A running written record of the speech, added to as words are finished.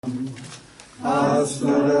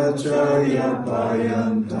Asmadacharya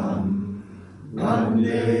Paryantam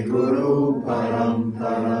Vande Guru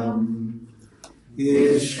Paramparam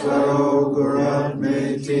Ishvaro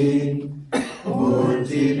Guratmeti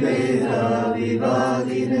Murti Veda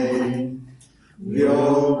Vivadine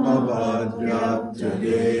Vyomavadhyapta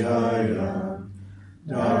Dehaya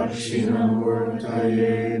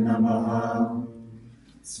Dakshinamurtaye Namaha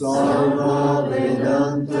Sarva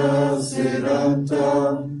Vedanta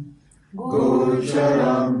Siddhanta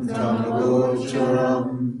Gocharam Tamagocharam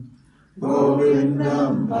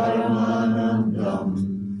Govindam Paramanandam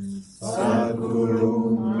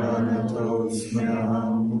Sadguru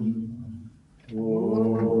Pranatosmyaham.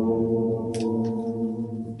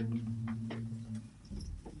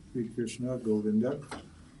 Sri Krishna Govinda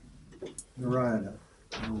Narayana.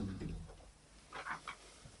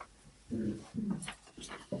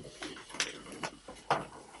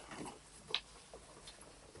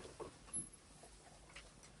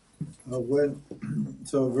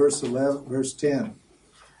 So verse 11, verse 10.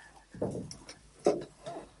 I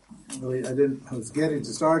was getting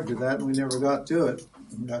to start to that, and we never got to it.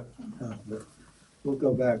 But we'll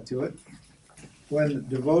go back to it. When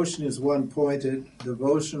devotion is one-pointed, the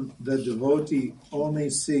devotee only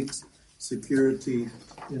seeks security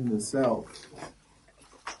in the self.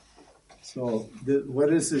 So,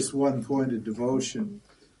 what is this one-pointed devotion?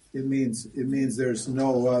 It means there's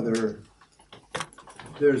no other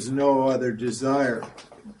desire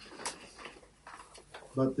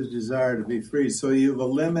but the desire to be free. So you've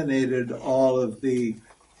eliminated all of the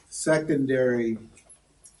secondary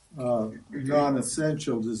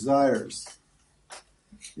non-essential desires.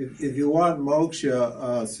 If you want moksha,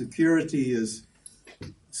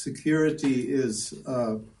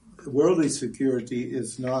 worldly security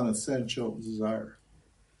is non-essential desire.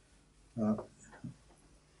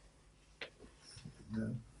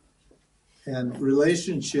 And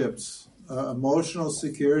relationships, emotional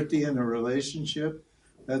security in a relationship,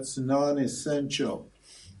 that's non-essential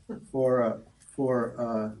for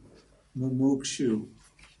mumukshu.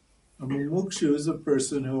 A mumukshu is a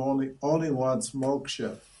person who only wants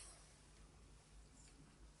moksha.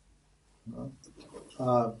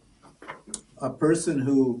 A person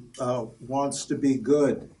who wants to be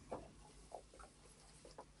good.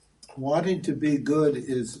 Wanting to be good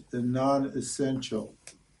is a non-essential.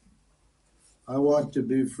 I want to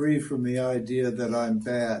be free from the idea that I'm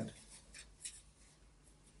bad.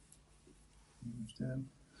 Understand?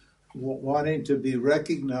 Wanting to be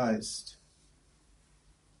recognized.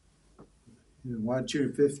 You want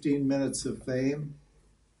your 15 minutes of fame?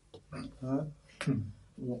 Huh?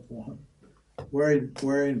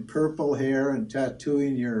 Wearing purple hair and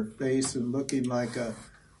tattooing your face and looking like a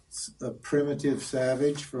primitive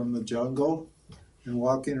savage from the jungle and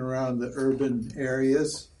walking around the urban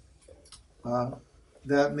areas.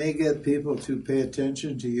 That may get people to pay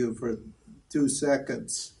attention to you for 2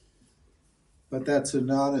 seconds, but that's a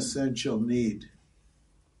non-essential need.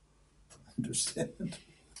 Understand?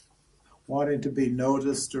 Wanting to be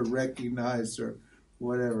noticed or recognized or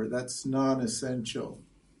whatever, that's non-essential.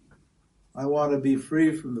 I want to be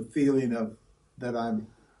free from the feeling of that I'm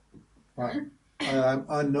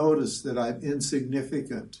unnoticed, that I'm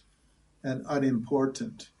insignificant and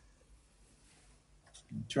unimportant.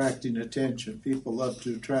 Attracting attention. People love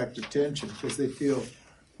to attract attention because they feel,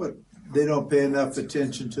 they don't pay enough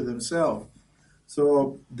attention to themselves.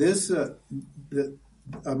 So this, a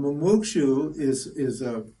mumukshu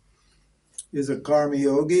is a karma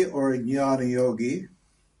yogi or a jnana yogi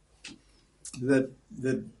that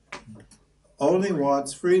only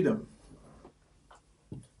wants freedom.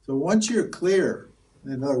 So once you're clear,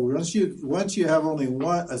 in other words, once you have only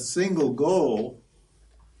a single goal,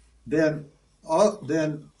 then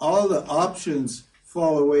all the options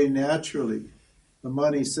fall away naturally. The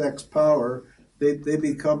money, sex, power, they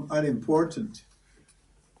become unimportant.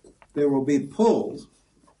 They will be pulled.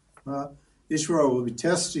 Ishvara will be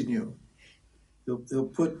testing you. He'll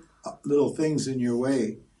put little things in your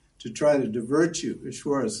way to try to divert you.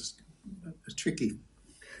 Ishvara is a tricky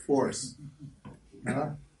force.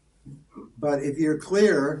 But if you're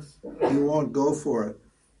clear, you won't go for it.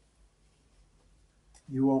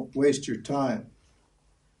 You won't waste your time.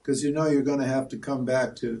 Because you know you're going to have to come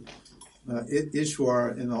back to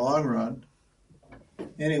Ishvara in the long run.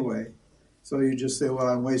 Anyway, so you just say, well,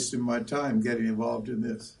 I'm wasting my time getting involved in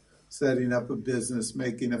this. Setting up a business,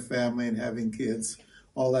 making a family and having kids,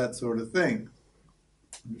 all that sort of thing.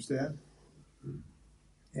 Understand?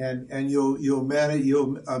 And you'll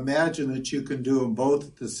imagine that you can do them both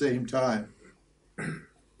at the same time.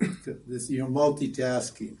 This,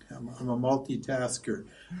 multitasking. I'm a multitasker.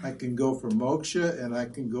 I can go for moksha, and I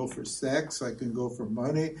can go for sex. I can go for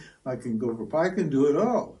money. I can do it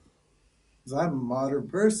all. Because I'm a modern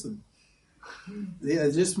person. Yeah,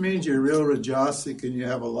 it just means you're real rajasic and you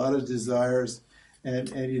have a lot of desires, and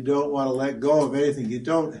you don't want to let go of anything. You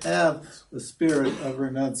don't have a spirit of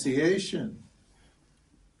renunciation.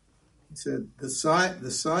 He said the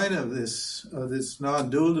sign of this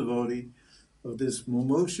non-dual devotee, of this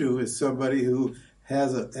mumukshu, is somebody who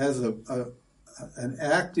has an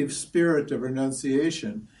active spirit of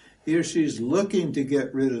renunciation. He or she's looking to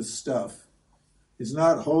get rid of stuff. He's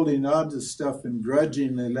not holding on to stuff and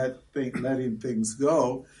grudgingly letting things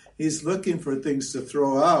go. He's looking for things to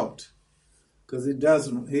throw out because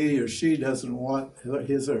he or she doesn't want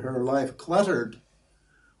his or her life cluttered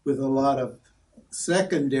with a lot of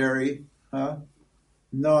secondary,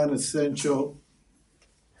 non-essential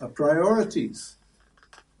priorities.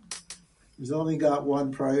 He's only got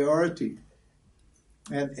one priority.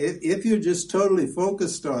 And if you're just totally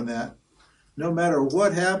focused on that, no matter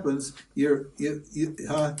what happens,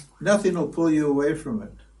 nothing will pull you away from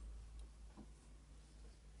it.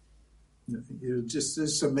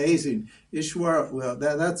 It's amazing. Ishwara, well,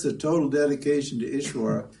 that's a total dedication to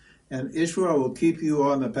Ishwara. And Ishwara will keep you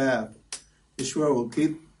on the path. Ishwara will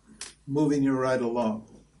keep moving you right along.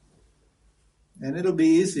 And it'll be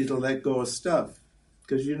easy to let go of stuff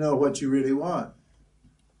because you know what you really want.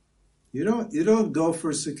 You don't go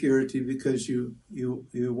for security because you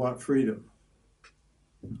want freedom.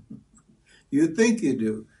 You think you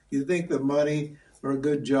do. You think that money or a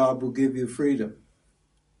good job will give you freedom.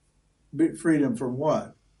 Freedom from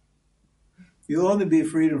what? You'll only be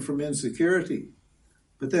freedom from insecurity.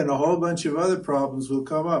 But then a whole bunch of other problems will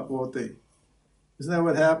come up, won't they? Isn't that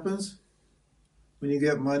what happens when you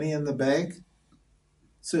get money in the bank?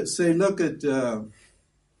 So, say, look at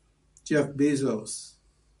Jeff Bezos.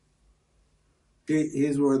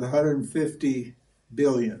 He's worth $150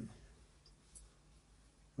 billion.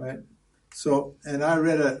 Right? So, and I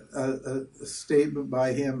read a statement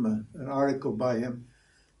by him, an article by him,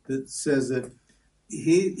 that says that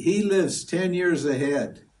he lives 10 years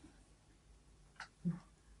ahead.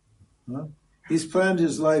 Huh? He's planned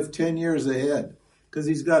his life 10 years ahead because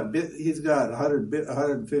he's got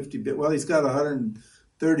 150 billion. Well, he's got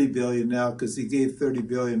 130 billion now because he gave 30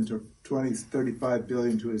 billion to 35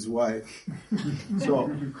 billion to his wife. So,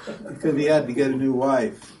 because he had to get a new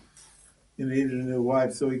wife. He needed a new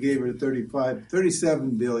wife, so he gave her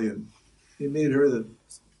 37 billion. He made her the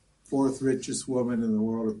fourth richest woman in the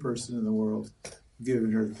world, or person in the world,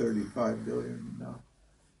 giving her 35 billion now.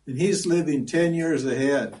 And he's living 10 years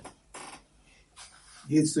ahead.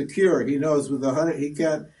 He's secure. He knows with 100, he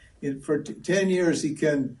can't, for 10 years he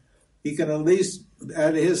can at least,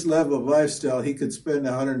 at his level of lifestyle, he could spend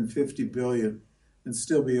 150 billion and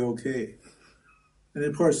still be okay. And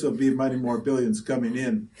of course, there'll be many more billions coming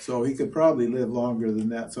in, so he could probably live longer than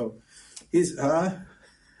that. So he's,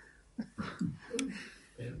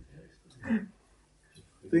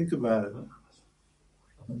 think about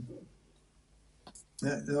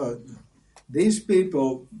it. These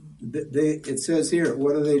people, it says here,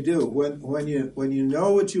 what do? When you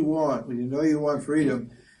know what you want, when you know you want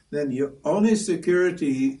freedom, then your only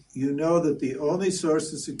security, you know that the only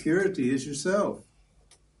source of security is yourself.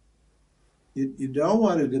 You don't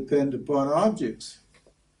want to depend upon objects,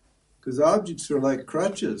 because objects are like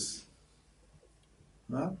crutches.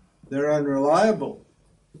 Huh? They're unreliable.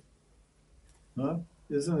 Huh?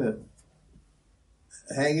 Isn't it?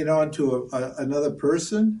 Hanging on to another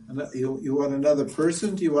person? You want another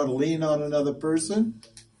person? Do you want to lean on another person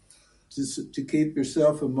to keep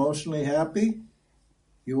yourself emotionally happy?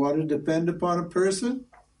 You want to depend upon a person?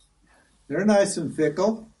 They're nice and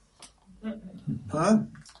fickle. Huh?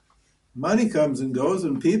 Money comes and goes,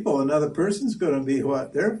 and another person's going to be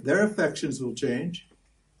what? Their affections will change.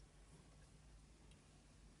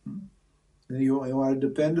 And you want to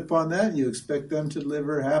depend upon that, and you expect them to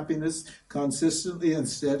deliver happiness consistently and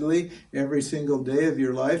steadily every single day of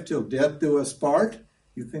your life till death do us part?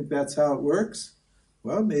 You think that's how it works?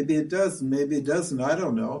 Well, maybe it does, and maybe it doesn't. I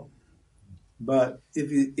don't know. But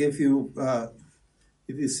if you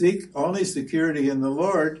seek only security in the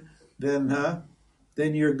Lord, then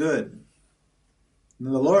you're good.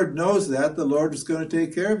 And the Lord knows that. The Lord is going to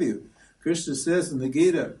take care of you. Krishna says in the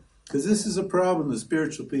Gita, because this is a problem the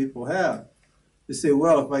spiritual people have. They say,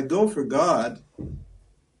 well, if I go for God,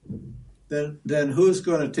 then who's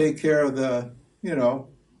going to take care of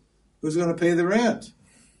who's going to pay the rent?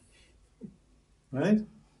 Right?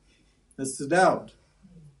 That's the doubt.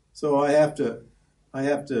 So I have to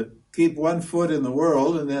keep one foot in the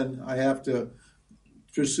world, and then I have to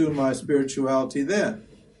pursue my spirituality then.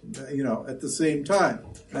 At the same time.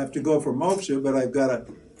 I have to go for moksha, but I've got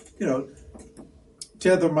to,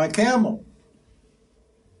 tether my camel.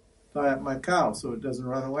 Tie up my cow so it doesn't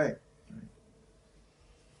run away.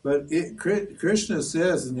 But Krishna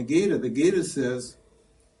says in the Gita says,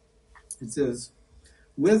 it says,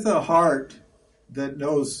 with a heart that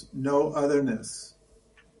knows no otherness.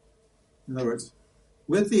 In other words,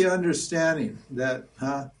 with the understanding that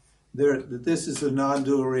that this is a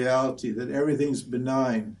non-dual reality, that everything's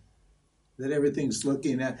benign, that everything's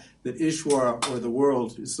looking at, that Ishvara or the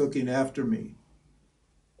world is looking after me.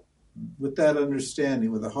 With that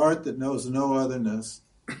understanding, with a heart that knows no otherness,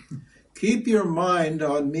 keep your mind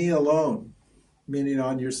on me alone, meaning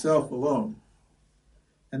on yourself alone.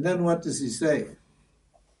 And then what does he say?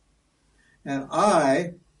 And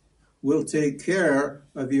I will take care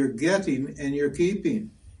of your getting and your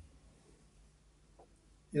keeping.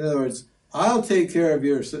 In other words, I'll take care of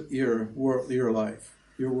your life,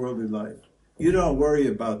 your worldly life. You don't worry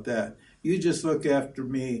about that. You just look after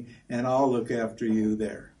me, and I'll look after you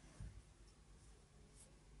there.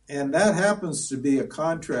 And that happens to be a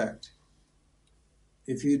contract.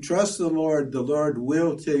 If you trust the Lord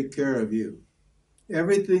will take care of you.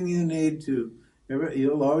 Everything you need to.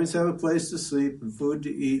 You'll always have a place to sleep and food to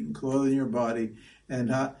eat and clothing your body, and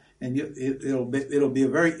it'll be a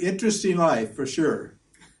very interesting life for sure.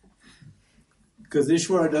 Because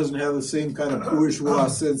Ishvara doesn't have the same kind of bourgeois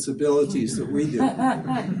sensibilities that we do.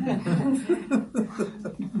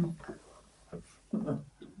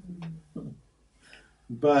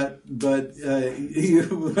 But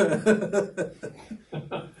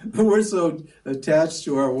we're so attached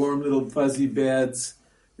to our warm little fuzzy beds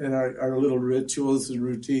and our little rituals and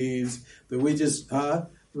routines that we're just cut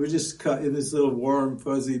in this little warm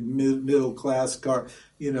fuzzy middle class cocoon,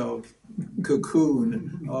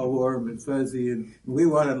 all warm and fuzzy, and we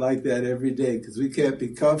want it like that every day because we can't be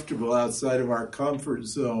comfortable outside of our comfort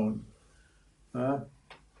zone. But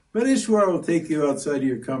Ishvara will take you outside of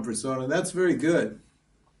your comfort zone, and that's very good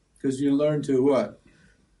because you learn to what?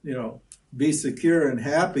 Be secure and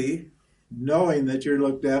happy, knowing that you're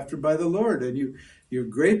looked after by the Lord, and you're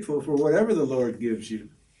grateful for whatever the Lord gives you.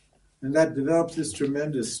 And that develops this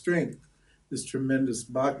tremendous strength, this tremendous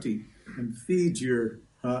bhakti, and feeds your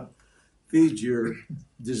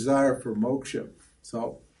desire for moksha.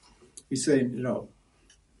 So he's saying,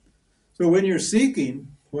 so when you're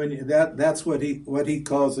seeking, that's what he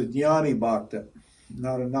calls a jnani bhakta,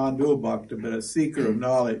 not a non-dual bhakta, but a seeker of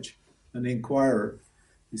knowledge, an inquirer.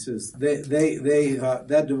 He says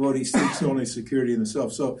that devotee seeks only security in the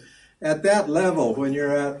self. So at that level, when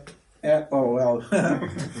you're at that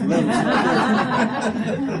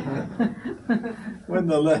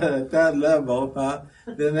level,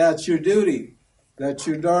 then that's your duty. That's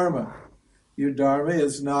your dharma. Your dharma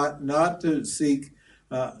is not to seek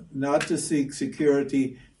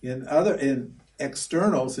security in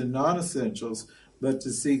externals, in non-essentials, but to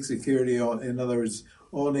seek security. In other words,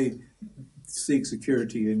 only seek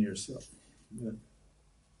security in yourself.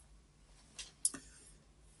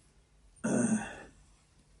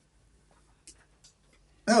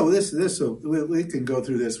 We can go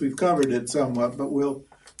through this. We've covered it somewhat, but we'll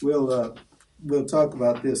talk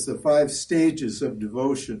about this. The 5 stages of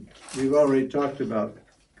devotion. We've already talked about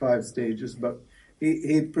 5 stages, but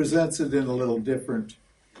he presents it in a little different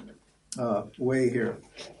way here.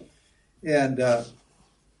 And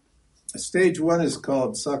stage 1 is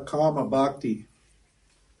called Sakama Bhakti.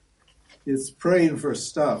 It's praying for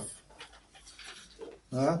stuff.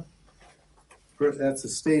 That's a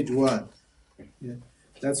stage 1. Yeah.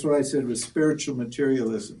 That's what I said with spiritual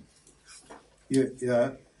materialism. You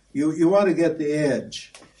want to get the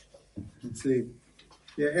edge. See,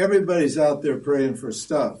 everybody's out there praying for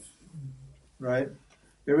stuff, right?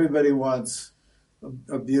 Everybody wants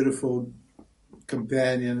a beautiful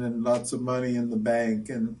companion and lots of money in the bank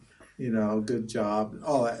and a good job,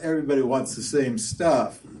 all that. Everybody wants the same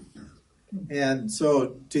stuff, and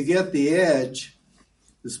so to get the edge,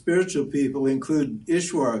 the spiritual people include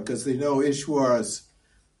Ishvara because they know Ishvara's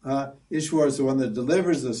the one that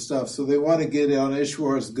delivers the stuff, so they want to get on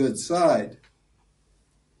Ishvara's good side.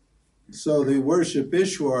 So they worship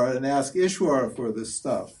Ishvara and ask Ishvara for the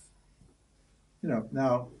stuff.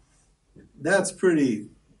 Now that's pretty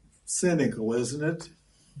cynical, isn't it?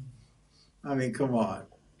 I mean, come on,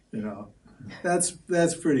 that's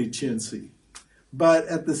pretty chintzy. But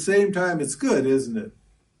at the same time, it's good, isn't it?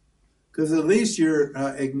 Because at least you're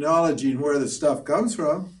acknowledging where the stuff comes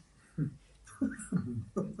from.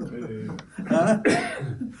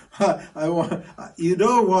 You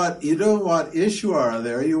don't want Ishvara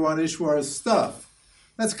there. You want Ishvara's stuff.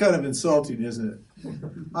 That's kind of insulting, isn't it?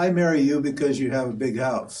 I marry you because you have a big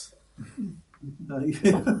house.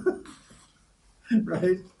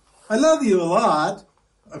 Right? I love you a lot.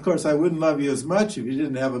 Of course, I wouldn't love you as much if you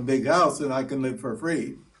didn't have a big house and I can live for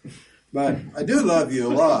free. But I do love you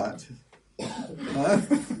a lot. Huh?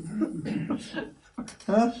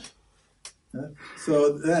 Huh?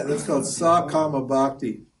 So that's called Sakama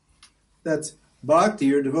Bhakti. That's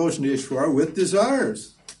Bhakti, or devotion to Ishwar, with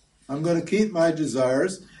desires. I'm going to keep my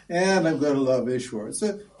desires, and I'm going to love Ishwar.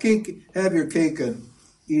 So have your cake and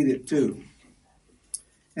eat it too.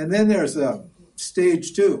 And then there's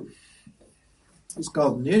stage 2. It's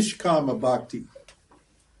called Nishkama Bhakti.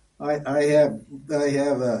 I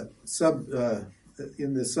have a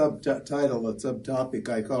in the subtitle, a subtopic,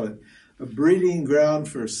 I call it a breeding ground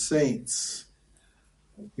for saints.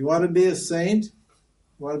 You want to be a saint?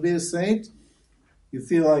 Want to be a saint? You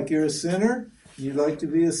feel like you're a sinner? You'd like to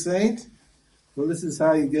be a saint? Well, this is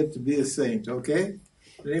how you get to be a saint, okay?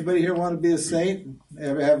 Anybody here want to be a saint?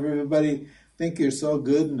 Have everybody think you're so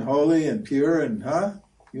good and holy and pure and,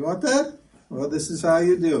 You want that? Well, this is how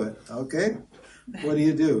you do it, okay? What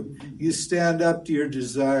do? You stand up to your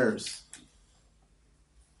desires.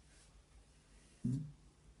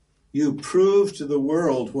 You prove to the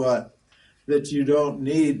world what? That you don't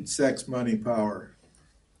need sex, money, power.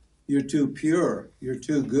 You're too pure. You're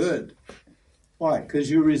too good. Why? Because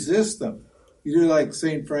you resist them. You do like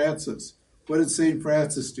St. Francis. What did St.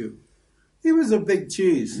 Francis do? He was a big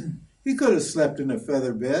cheese. He could have slept in a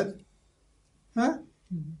feather bed. Huh?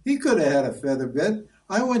 He could have had a feather bed.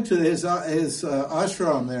 I went to his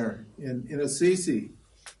ashram there in Assisi.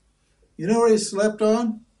 You know what he slept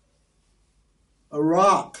on? A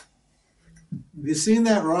rock. Have you seen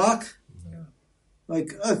that rock? Yeah.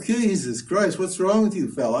 Like, oh, Jesus Christ, what's wrong with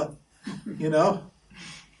you, fella? You know?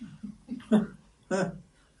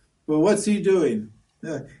 Well, what's he doing?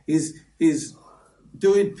 He's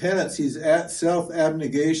doing penance. He's at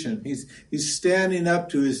self-abnegation. He's standing up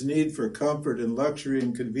to his need for comfort and luxury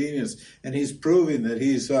and convenience, and he's proving that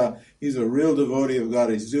he's a real devotee of God.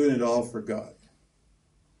 He's doing it all for God.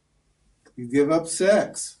 You give up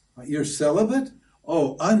sex. You're celibate?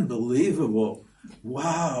 Oh, unbelievable.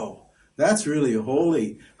 Wow. That's really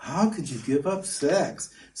holy. How could you give up sex?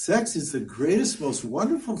 Sex is the greatest, most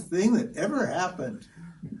wonderful thing that ever happened.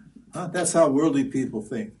 That's how worldly people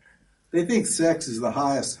think. They think sex is the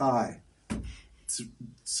highest high. It's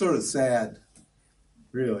sort of sad,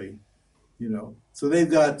 really, So they've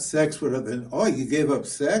got sex with other. Oh, you gave up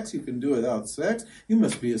sex? You can do it without sex? You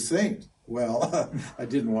must be a saint. Well, I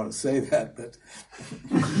didn't want to say that, but...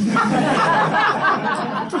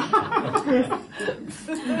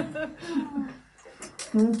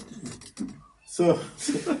 So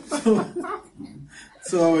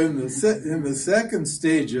in the second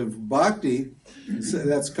stage of bhakti,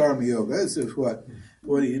 that's karma yoga. This is what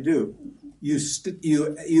do?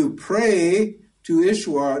 You pray to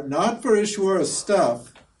Ishwar, not for Ishwara's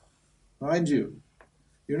stuff, mind you.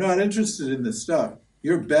 You're not interested in the stuff.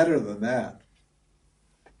 You're better than that.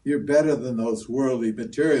 You're better than those worldly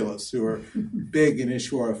materialists who are big in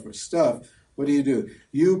Ishwara for stuff. What do?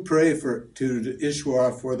 You pray to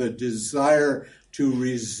Ishwara for the desire to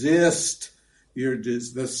resist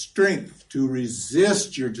the strength to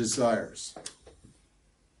resist your desires.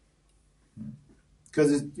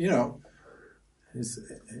 Because you're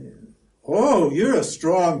a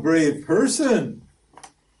strong, brave person.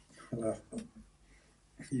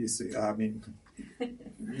 You see, I mean,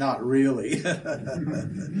 not really. Ho,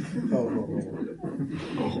 ho, ho.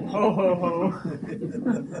 Ho, ho, ho.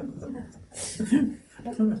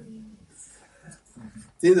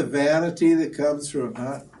 See the vanity that comes from,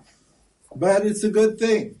 But it's a good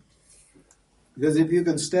thing. Because if you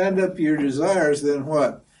can stand up to your desires, then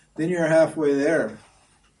what? Then you're halfway there.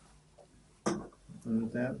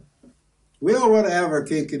 Understand? We all want to have our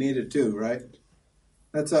cake and eat it too, right?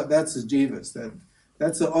 That's the jivas.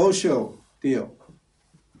 That's the Osho deal.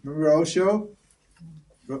 Remember Osho?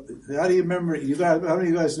 How do you remember? How many of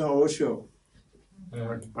you guys know Osho?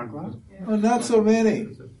 Oh, not so many.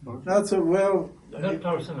 Not so well. Not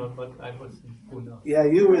personal, but I was in Buddha. Yeah,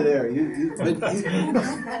 you were there. You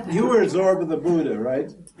were Zorba the Buddha,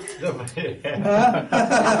 right?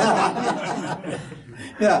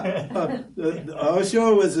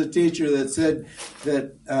 Osho was a teacher that said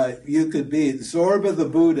that you could be Zorba the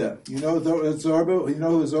Buddha. You know Zorba? You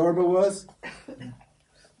know who Zorba was?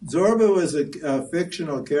 Zorba was a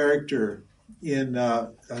fictional character in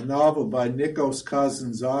a novel by Nikos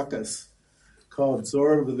Kazantzakis called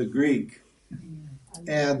Zorba the Greek.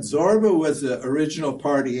 And Zorba was the original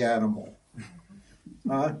party animal.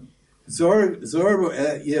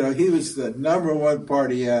 Zorba, he was the number one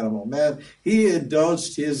party animal. Man, he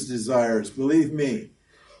indulged his desires, believe me,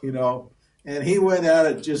 and he went at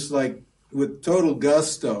it just like with total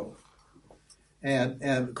gusto. And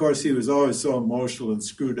of course, he was always so emotional and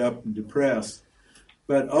screwed up and depressed.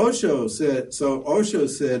 But Osho said,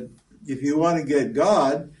 if you want to get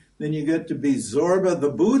God, then you get to be Zorba the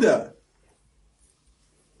Buddha.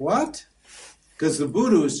 What? Because the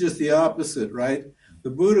Buddha was just the opposite, right? The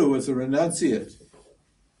Buddha was a renunciate.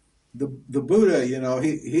 The Buddha, he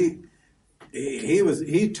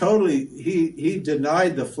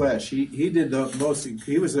denied the flesh. He did the most.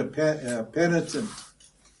 He was a penitent.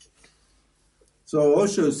 So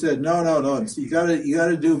Osho said, no. You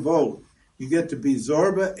gotta do both. You get to be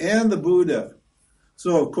Zorba and the Buddha.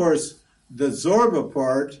 So of course, the Zorba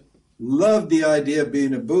part loved the idea of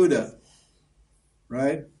being a Buddha,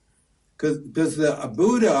 right? Because the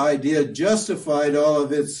Buddha idea justified all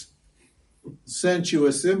of its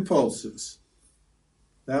sensuous impulses.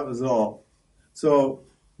 That was all. So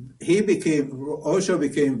Osho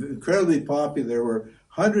became incredibly popular. There were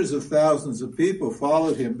hundreds of thousands of people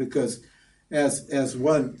followed him because, as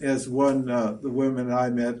one the women I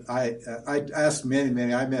met, I asked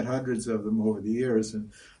many. I met hundreds of them over the years,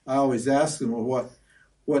 and I always asked them, well,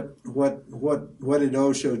 what did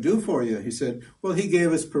Osho do for you? He said, well, he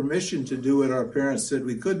gave us permission to do what our parents said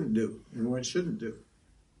we couldn't do and what shouldn't do.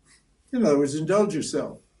 In other words, indulge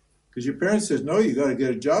yourself. Because your parents said, no, you got to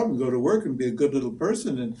get a job and go to work and be a good little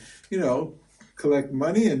person and, collect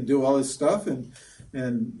money and do all this stuff. And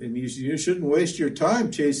you shouldn't waste your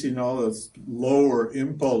time chasing all those lower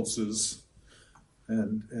impulses.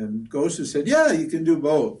 And Osho said, yeah, you can do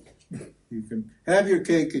both. You can have your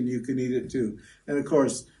cake and you can eat it too. And of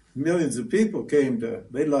course, millions of people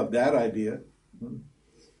they loved that idea.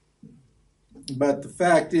 But the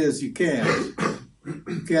fact is, you can't.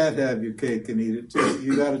 You can't have your cake and eat it too.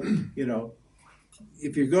 You got to,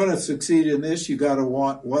 if you're going to succeed in this, you got to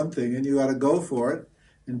want one thing and you got to go for it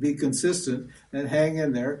and be consistent and hang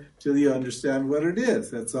in there till you understand what it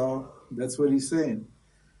is. That's all. That's what he's saying.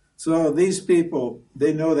 So these people,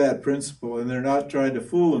 they know that principle and they're not trying to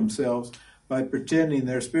fool themselves by pretending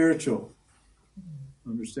they're spiritual.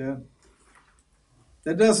 Understand?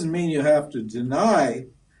 That doesn't mean you have to deny.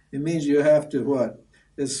 It means you have to what?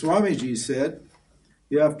 As Swamiji said,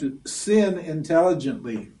 you have to sin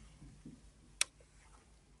intelligently.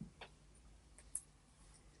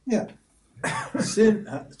 Yeah.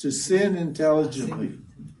 To sin intelligently.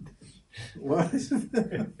 What?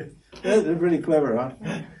 They're pretty clever,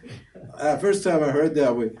 huh? First time I heard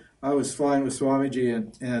that, I was flying with Swamiji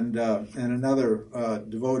and another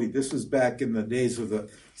devotee. This was back in the days of the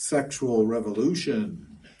sexual revolution.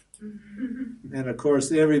 And of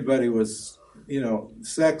course, everybody was,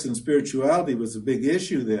 sex and spirituality was a big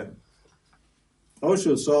issue then.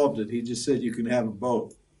 Osho solved it. He just said you can have them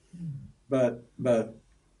both. But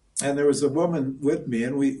and there was a woman with me,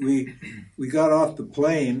 and we got off the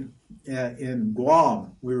plane in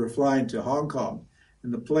Guam. We were flying to Hong Kong,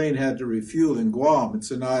 and the plane had to refuel in Guam.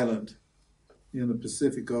 It's an island in the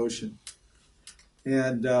Pacific Ocean.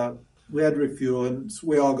 And we had to refuel, and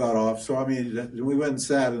we all got off. So, we went and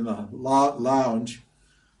sat in the lounge,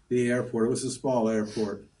 the airport. It was a small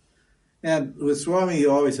airport. And with Swami, he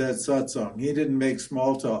always had satsang. He didn't make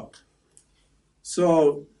small talk.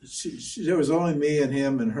 So there was only me and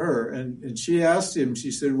him and her. And she asked him, she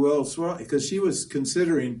said, well, Swami, because she was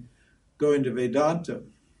considering going to Vedanta.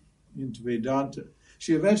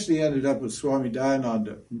 She eventually ended up with Swami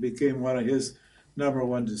Dayananda and became one of his number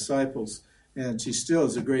one disciples. And she still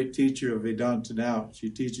is a great teacher of Vedanta now. She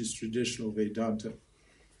teaches traditional Vedanta.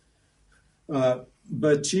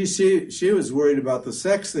 But she was worried about the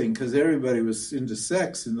sex thing because everybody was into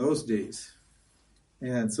sex in those days.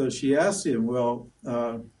 And so she asked him, well,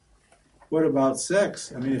 what about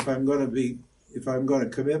sex? If I'm going to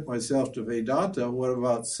commit myself to Vedanta, what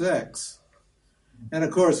about sex? And of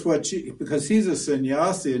course, because he's a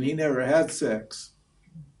sannyasi and he never had sex.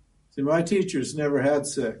 See, my teachers never had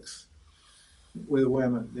sex with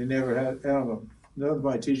women. They never had them. None of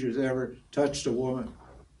my teachers ever touched a woman.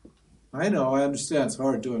 I know, I understand. It's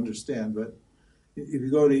hard to understand, but if you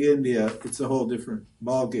go to India, it's a whole different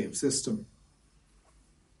ballgame system.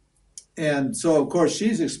 And so, of course,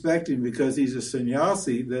 she's expecting, because he's a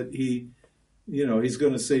sannyasi, that he's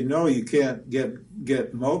going to say, no, you can't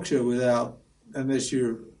get moksha unless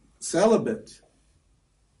you're celibate.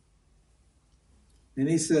 And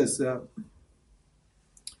he says, no,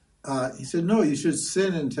 you should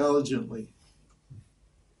sin intelligently.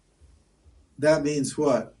 That means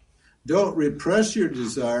what? Don't repress your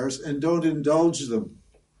desires and don't indulge them.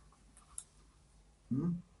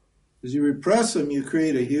 As you repress them, you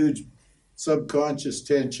create a huge subconscious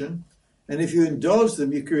tension. And if you indulge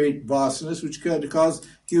them, you create vasanas, which can cause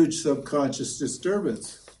huge subconscious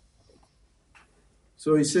disturbance.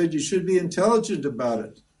 So he said you should be intelligent about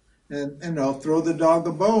it. And I'll throw the dog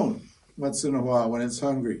a bone once in a while when it's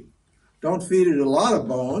hungry. Don't feed it a lot of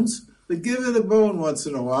bones, but give it a bone once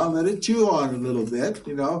in a while. Let it chew on a little bit,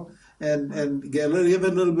 and give it a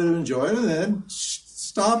little bit of enjoyment, and then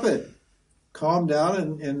stop it. Calm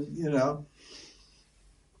down and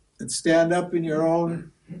stand up in your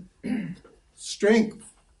own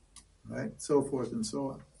strength, right? So forth and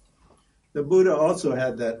so on. The Buddha also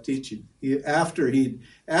had that teaching. After he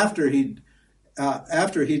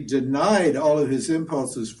denied all of his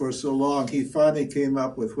impulses for so long, he finally came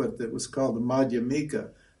up with what that was called the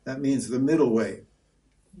Madhyamika. That means the middle way.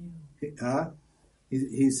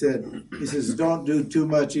 He says, don't do too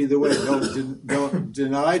much either way. Don't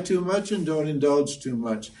deny too much and don't indulge too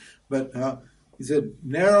much. But he said,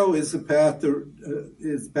 narrow is the path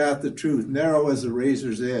to truth. Narrow as a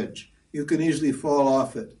razor's edge. You can easily fall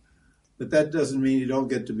off it. But that doesn't mean you don't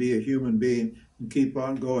get to be a human being and keep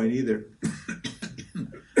on going either.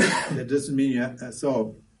 That doesn't mean you have,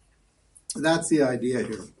 so that's the idea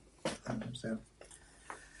here.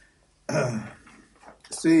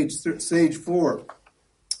 Stage 4.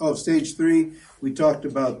 Oh, stage 3, we talked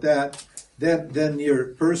about that. Then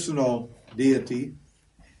your personal deity.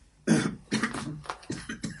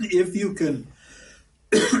 If you can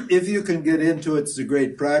get into it, it's a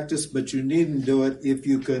great practice, but you needn't do it if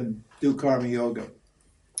you can do karma yoga.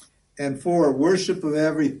 And 4, worship of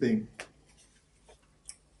everything.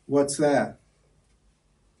 What's that?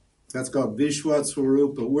 That's called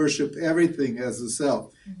Vishwasvarupa, worship everything as the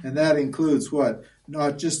self. And that includes what?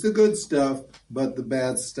 Not just the good stuff, but the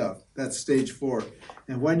bad stuff. That's stage 4.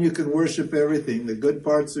 And when you can worship everything, the good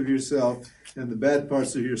parts of yourself and the bad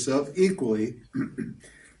parts of yourself equally,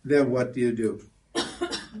 then what do?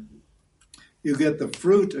 You get the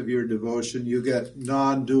fruit of your devotion. You get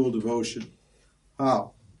non-dual devotion.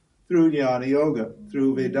 How? Through Jnana Yoga,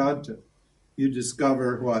 through Vedanta. You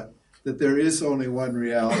discover what? That there is only one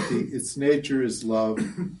reality. Its nature is love,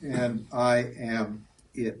 and I am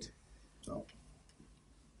it. So.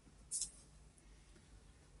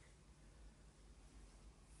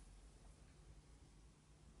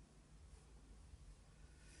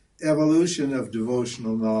 Evolution of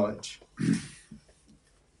devotional knowledge.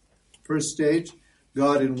 First stage,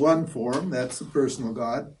 God in one form, that's the personal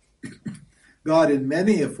God. God in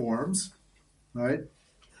many forms, right?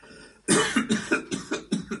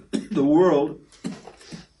 The world.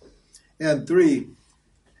 And 3,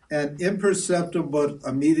 an imperceptible but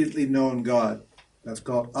immediately known God. That's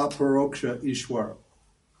called aparoksha Ishvara.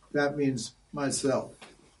 That means myself.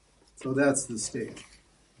 So that's the stage.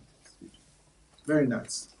 Very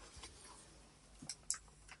nice.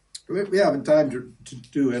 We haven't time to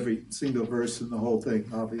do every single verse in the whole thing,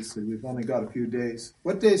 obviously. We've only got a few days.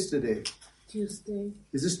 What day is today? Tuesday.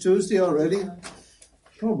 Is this Tuesday already?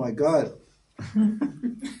 Oh my God.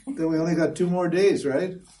 Then we only got 2 more days,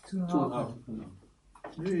 right? 2.5.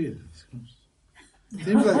 Jeez.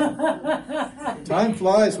 Seems like time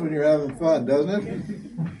flies when you're having fun, doesn't it?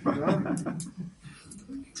 No?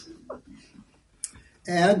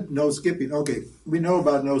 And no skipping. Okay, we know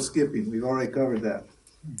about no skipping. We've already covered that.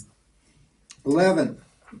 11.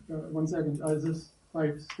 1 second. Are these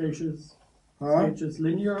 5 stages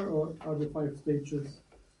linear, or are the 5 stages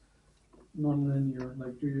non-linear?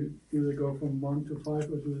 Like, do they go from 1 to 5,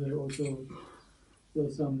 or do they also go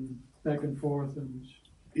some back and forth? And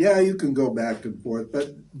yeah, you can go back and forth,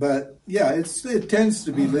 but yeah, it tends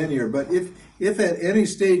to be linear. But if at any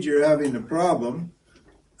stage you're having a problem,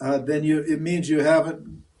 then it means you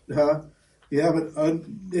haven't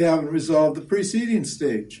resolved the preceding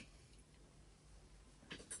stage.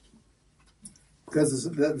 Because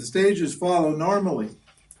the stages follow normally.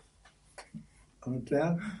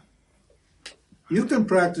 Understand? You can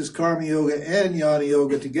practice karma yoga and jnana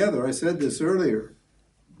yoga together. I said this earlier.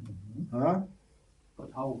 Huh? but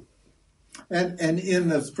how? And in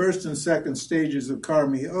the first and second stages of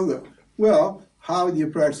karma yoga, well, how do you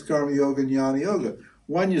practice karma yoga and jnana yoga?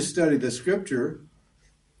 One, you study the scripture.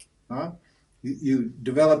 Huh? You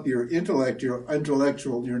develop your intellect,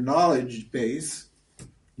 your knowledge base.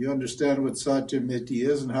 You understand what Satyamiti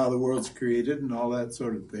is and how the world's created and all that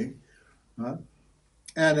sort of thing. Huh?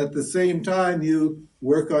 And at the same time, you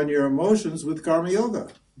work on your emotions with karma yoga.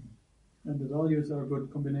 And the values are a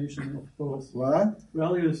good combination of both. What?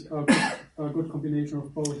 Values are a good combination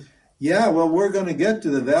of both. Yeah, well, we're going to get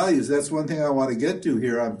to the values. That's one thing I want to get to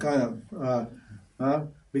here. I'm kind of,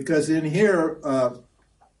 because in here,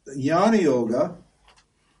 jnana yoga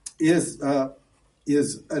is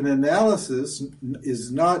an analysis,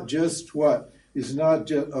 is not just what? Is not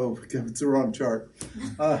just, oh, it's the wrong chart.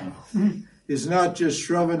 Is not just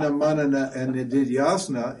Shravana, Manana, and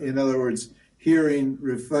Nididhyasana, in other words, hearing,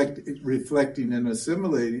 reflecting, and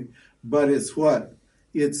assimilating, but it's what?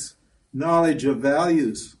 It's knowledge of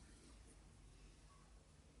values.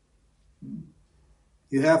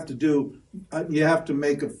 You have to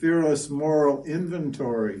make a fearless moral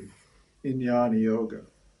inventory in Jnana Yoga.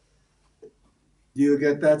 Do you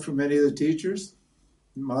get that from any of the teachers?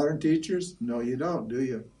 Modern teachers? No, you don't, do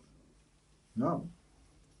you? No.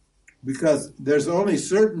 Because there's only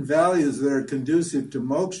certain values that are conducive to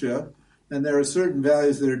moksha, and there are certain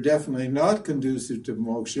values that are definitely not conducive to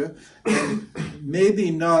moksha. And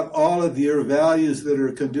maybe not all of your values that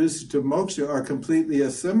are conducive to moksha are completely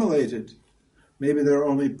assimilated. Maybe they're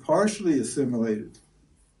only partially assimilated.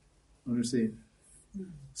 Understand?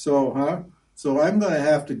 So I'm going to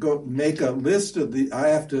have to go make a list of I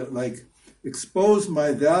have to expose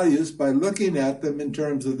my values by looking at them in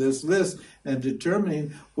terms of this list and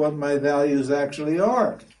determining what my values actually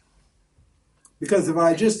are. Because if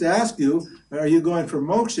I just ask you, are you going for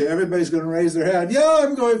moksha? Everybody's going to raise their hand. Yeah,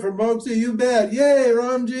 I'm going for moksha, you bet. Yay,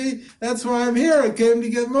 Ramji, that's why I'm here. I came to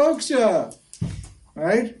get moksha.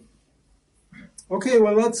 Right? Okay,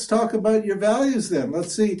 well, let's talk about your values then.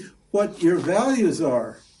 Let's see what your values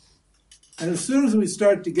are. And as soon as we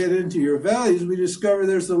start to get into your values, we discover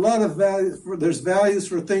there's a lot of values. There's values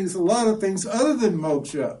for things, a lot of things other than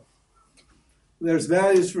moksha. There's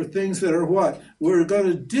values for things that are what? We're going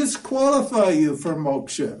to disqualify you from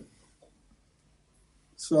moksha.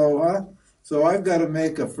 So I've got to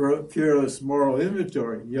make a fearless moral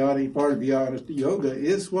inventory. Part of Jnana Yoga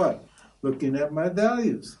is what? Looking at my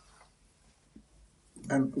values.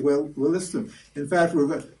 And we'll listen. In fact,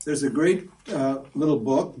 there's a great little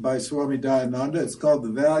book by Swami Dayananda. It's called The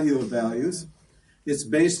Value of Values. It's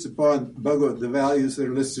based upon the values that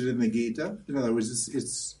are listed in the Gita. In other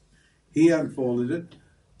words, he unfolded it.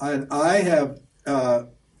 And I have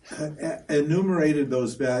enumerated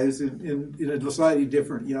those values in a slightly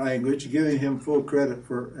different language, giving him full credit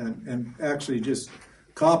for, and actually just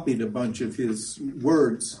copied a bunch of his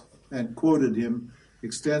words and quoted him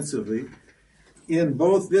extensively in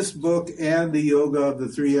both this book and the Yoga of the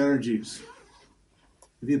Three Energies.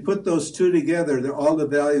 If you put those two together, all the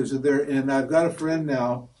values are there. And I've got a friend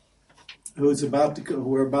now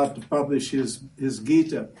we're about to publish his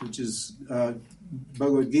Gita, which is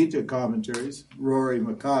Bhagavad Gita commentaries, Rory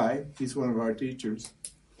Mackay. He's one of our teachers.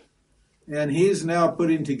 And he's now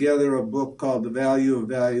putting together a book called The Value of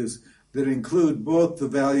Values that include both the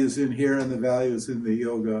values in here and the values in the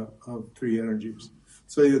Yoga of Three Energies.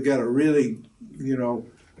 So you'll get a really,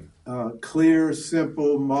 clear,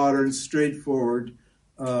 simple, modern, straightforward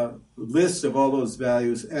list of all those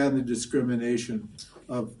values and the discrimination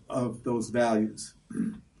of those values.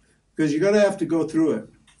 Because you're going to have to go through it.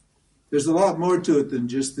 There's a lot more to it than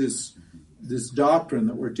just this doctrine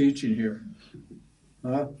that we're teaching here.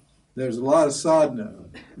 There's a lot of sadhana.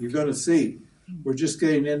 You're going to see. We're just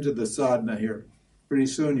getting into the sadhana here. Pretty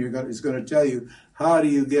soon he's going to tell you how do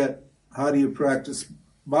you practice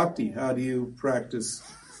bhakti? How do you practice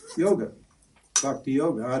yoga? Bhakti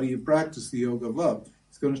yoga. How do you practice the yoga of love?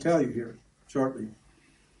 He's going to tell you here shortly.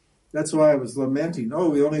 That's why I was lamenting. Oh,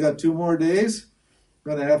 we only got 2 more days?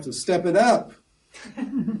 We're going to have to step it up.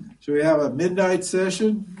 Should we have a midnight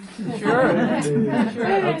session? Sure.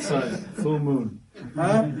 Outside, full moon.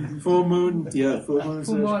 Huh? Full moon? Yeah, full moon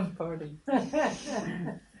Full session. moon party.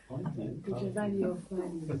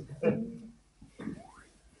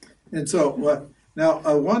 And so, what? Now,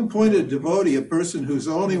 a one-pointed devotee, a person who's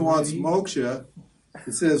only wants moksha,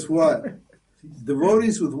 it says what?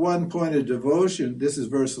 Devotees with one-pointed devotion, this is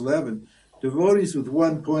verse 11, devotees with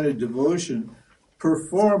one-pointed devotion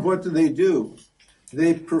perform, what do?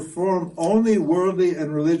 They perform only worldly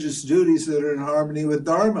and religious duties that are in harmony with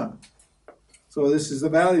Dharma. So this is the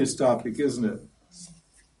values topic, isn't it?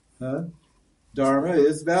 Huh? Dharma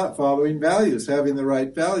is about following values, having the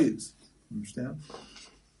right values. Understand?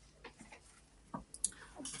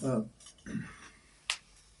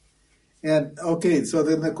 And okay, so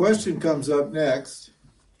then the question comes up next: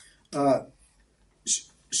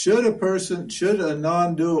 should a person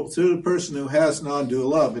who has non-dual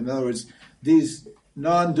love, in other words, these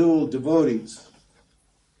non-dual devotees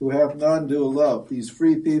who have non-dual love, these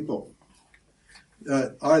free people,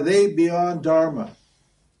 are they beyond Dharma?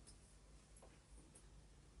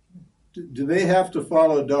 Do they have to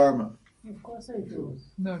follow Dharma? Of course I do.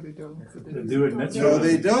 No, they don't. They do it naturally. No,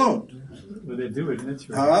 they don't. But they do it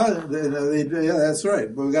naturally. Yeah, that's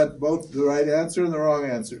right. But we got both the right answer and the wrong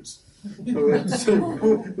answers. We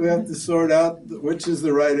have to sort out which is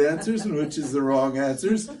the right answers and which is the wrong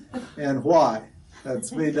answers, and why. That's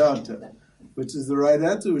Vedanta. Which is the right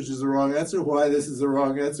answer, which is the wrong answer, why this is the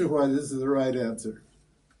wrong answer, why this is the right answer.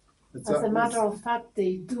 As a matter of fact,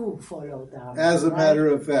 they do follow Dharma. As a right? matter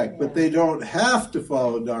of fact, but Yeah. they don't have to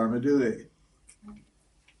follow Dharma, do they?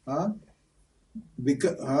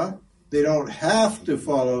 They don't have to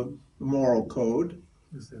follow the moral code.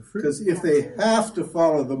 Is there fruit? Because if they have to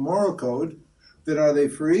follow the moral code, then are they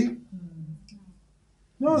free?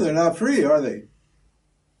 No, they're not free, are they?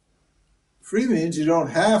 Free means you don't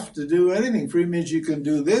have to do anything. Free means you can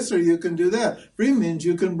do this or you can do that. Free means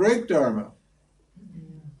you can break Dharma.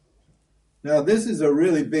 Now, this is a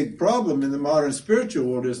really big problem in the modern spiritual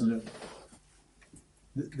world, isn't it?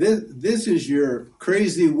 This is your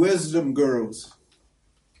crazy wisdom gurus.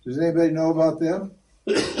 Does anybody know about them?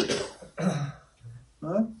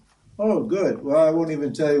 Huh? Oh, good. Well, I won't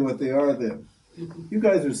even tell you what they are then. You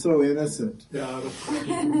guys are so innocent. They're out of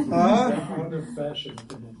fashion.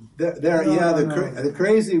 The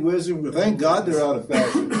crazy wisdom. Thank God they're out of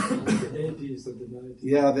fashion. The 80s and the 90s.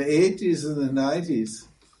 Yeah, the 80s and the 90s.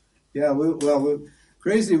 Yeah,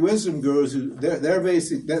 crazy wisdom gurus. They're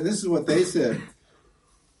basic. This is what they said.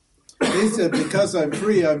 They said, because I'm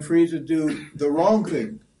free to do the wrong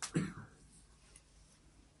thing.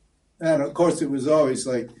 And of course, it was always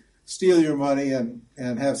like steal your money and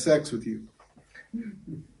have sex with you.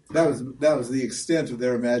 That was the extent of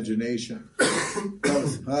their imagination.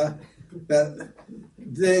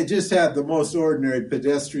 They just had the most ordinary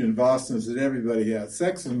pedestrian vasanas that everybody has.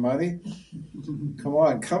 Sex and money. Come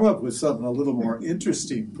on, come up with something a little more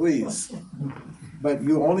interesting, please. But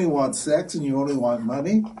you only want sex and you only want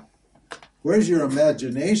money? Where's your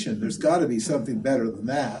imagination? There's got to be something better than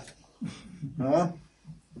that. Huh?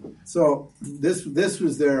 So this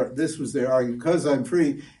was their argument, because I'm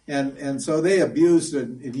free, and so they abused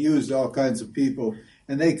and used all kinds of people,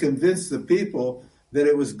 and they convinced the people that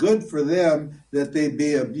it was good for them that they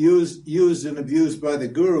be used and abused by the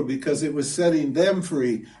guru, because it was setting them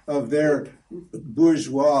free of their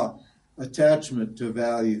bourgeois attachment to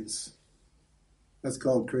values. That's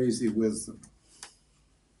called crazy wisdom.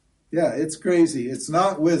 Yeah, it's crazy. It's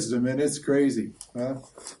not wisdom, and it's crazy.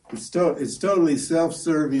 It's totally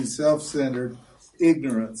self-serving, self-centered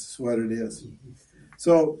ignorance is what it is.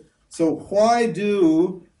 So why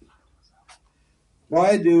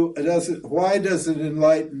does an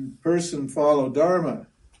enlightened person follow Dharma?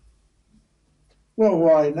 Well,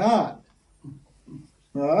 why not?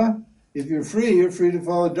 If you're free to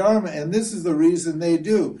follow Dharma, and this is the reason they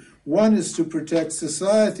do. One is to protect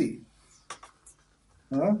society.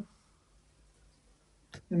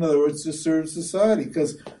 In other words, to serve society,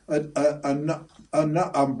 because a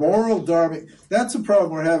moral Dharma, that's a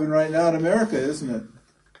problem we're having right now in America, isn't it?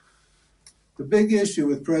 The big issue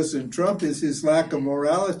with President Trump is his lack of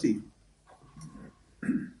morality.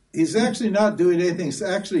 He's actually not doing anything. It's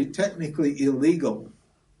actually technically illegal.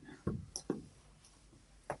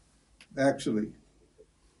 Actually.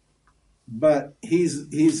 But he's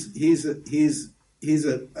an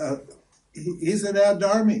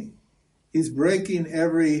adharmi. He's breaking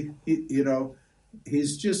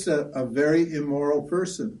he's just a very immoral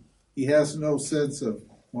person. He has no sense of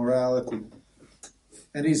morality.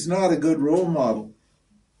 And he's not a good role model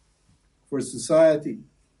for society.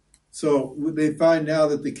 So they find now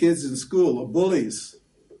that the kids in school are bullies.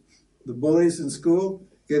 The bullies in school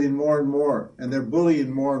getting more and more, and they're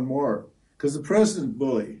bullying more and more. Because the president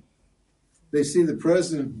bully. They see the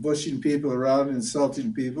president pushing people around and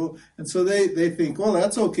insulting people, and so they think, well,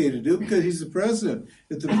 that's okay to do because he's the president.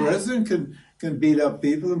 If the president can beat up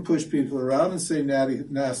people and push people around and say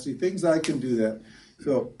nasty things, I can do that.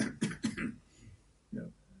 So,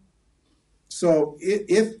 so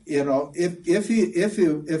if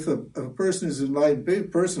a person is an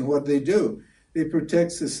enlightened person, what they do, they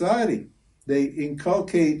protect society. They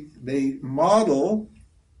inculcate, they model.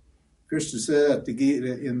 Krishna said to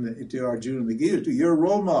Arjuna in the Gita, you're a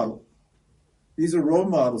role model. These are role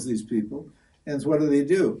models, these people. And what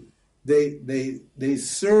do? They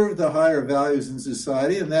serve the higher values in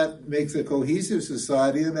society, and that makes a cohesive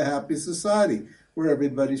society and a happy society where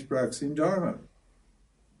everybody's practicing Dharma.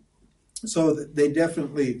 So they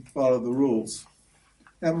definitely follow the rules.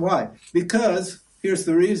 And why? Because, here's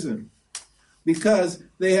the reason, because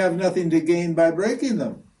they have nothing to gain by breaking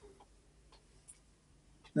them.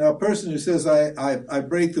 Now, a person who says, I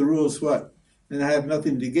break the rules, what? And I have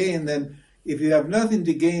nothing to gain, then if you have nothing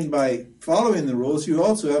to gain by following the rules, you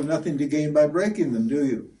also have nothing to gain by breaking them, do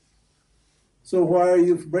you? So why are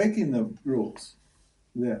you breaking the rules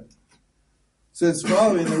then? Since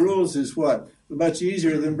following the rules is what? Much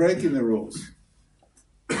easier than breaking the rules.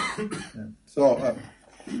 So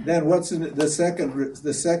then what's in the second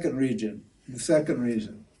region? The second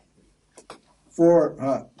reason. For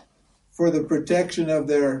the protection of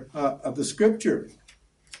their of the scripture.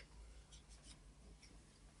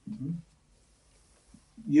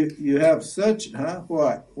 You have such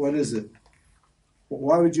what is it?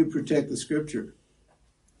 Why would you protect the scripture?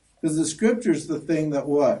 Because the scripture is the thing that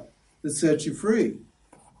what? That sets you free.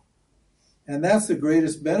 And that's the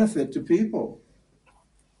greatest benefit to people.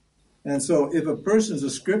 And so if a person's a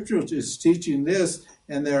scripturalist teaching this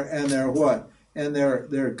and they're what? And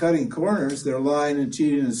they're cutting corners, they're lying and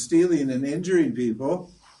cheating and stealing and injuring people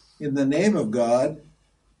in the name of God,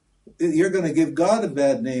 you're going to give God a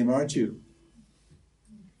bad name, aren't you?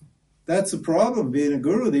 That's the problem being a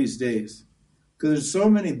guru these days. Because there's so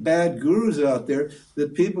many bad gurus out there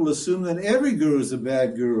that people assume that every guru is a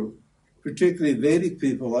bad guru, particularly Vedic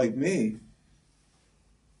people like me.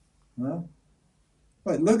 Huh?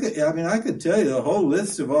 But look at, I could tell you the whole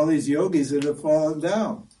list of all these yogis that have fallen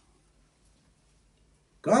down.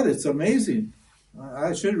 God, it's amazing.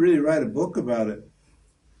 I should really write a book about it.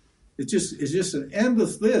 It's just an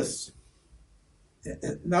endless list.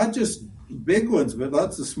 Not just big ones, but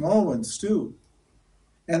lots of small ones too.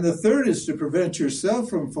 And the third is to prevent yourself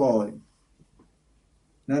from falling.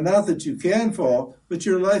 Now, not that you can fall, but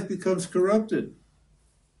your life becomes corrupted.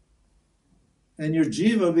 And your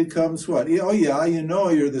jiva becomes what? Oh yeah, you know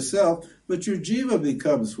you're the self, but your jiva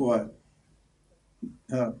becomes what?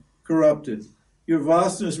 Corrupted. Your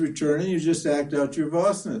vasanas return and you just act out your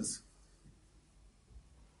vasanas.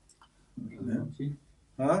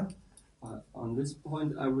 Huh? On this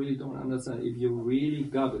point, I really don't understand. If you really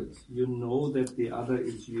got it, you know that the other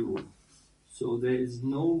is you. So there is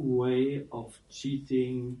no way of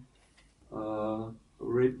cheating,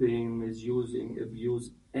 ripping, misusing,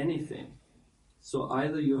 abuse, anything. So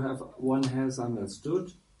either one has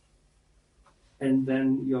understood, and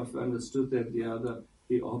then you have understood that the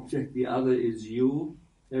other is you,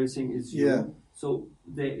 everything is you. Yeah. So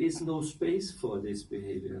there is no space for this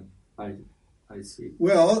behavior, I see.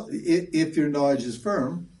 Well, if your knowledge is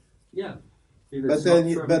firm. Yeah. But then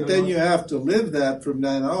you have to live that from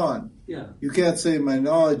then on. Yeah. You can't say my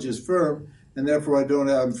knowledge is firm and therefore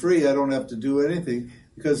I'm free, I don't have to do anything.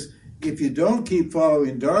 Because if you don't keep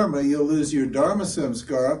following Dharma, you'll lose your Dharma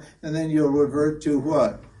samskara, and then you'll revert to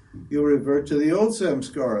what? You'll revert to the old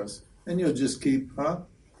samskaras. And you'll just keep,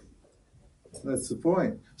 That's the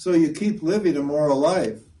point. So you keep living a moral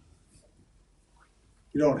life.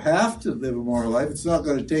 You don't have to live a moral life. It's not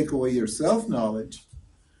going to take away your self-knowledge.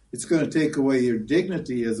 It's going to take away your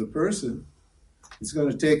dignity as a person. It's going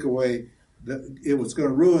to take away, it's going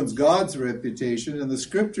to ruin God's reputation and the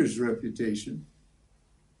scripture's reputation.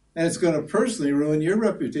 And it's going to personally ruin your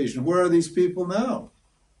reputation. Where are these people now?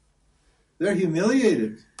 They're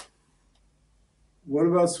humiliated. What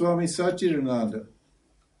about Swami Satchidananda?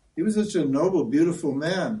 He was such a noble, beautiful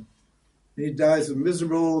man. And he dies a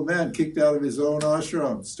miserable old man, kicked out of his own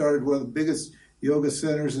ashram, started one of the biggest yoga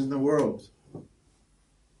centers in the world.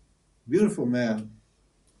 Beautiful man.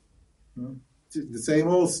 The same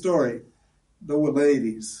old story. The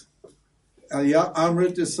ladies.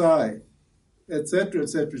 Amrit Desai, etc.,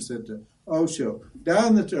 etc., etc. Osho.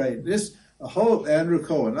 Down the train. This whole Andrew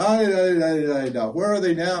Cohen. Where are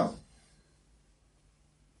they now?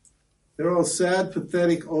 They're all sad,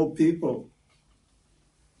 pathetic old people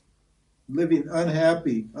living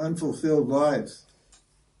unhappy, unfulfilled lives.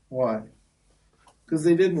 Why? Because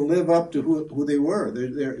they didn't live up to who they were. They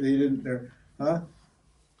didn't.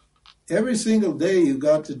 Every single day you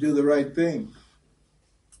got to do the right thing.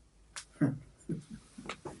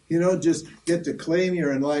 You don't just get to claim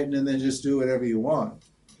you're enlightened and then just do whatever you want.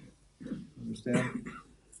 Understand?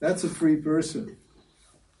 That's a free person.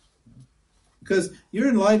 Because your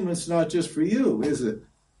enlightenment's not just for you, is it?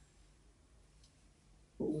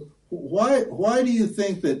 Why do you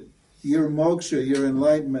think that your moksha, your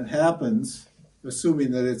enlightenment happens,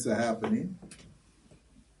 assuming that it's a happening,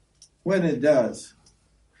 when it does?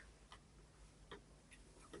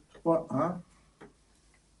 What,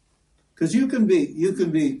 Because you can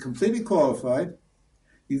be completely qualified.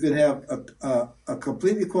 You can have a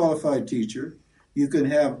completely qualified teacher. You can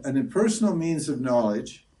have an impersonal means of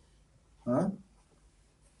knowledge.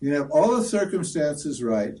 You have all the circumstances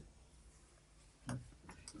right,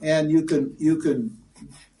 and it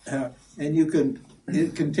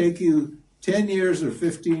can take you 10 years or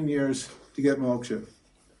 15 years to get moksha.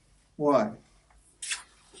 Why?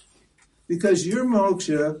 Because your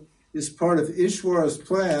moksha is part of Ishvara's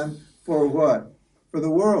plan for what? For the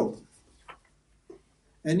world.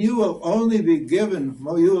 And you will only be given,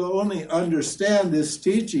 you will only understand this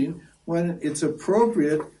teaching when it's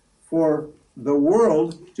appropriate for the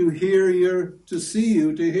world to hear to see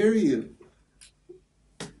you, to hear you,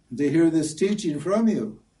 to hear this teaching from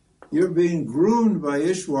you. You're being groomed by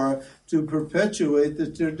Ishwar to perpetuate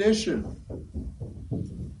the tradition.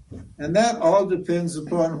 And that all depends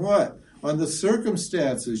upon what? On the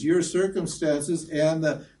circumstances, your circumstances and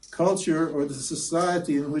the culture or the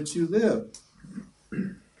society in which you live.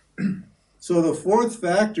 So the fourth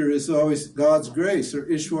factor is always God's grace or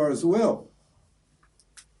Ishwar's will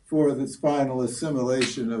for this final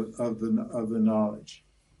assimilation of the knowledge.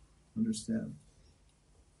 Understand?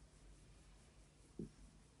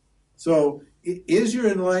 So is your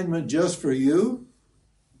enlightenment just for you,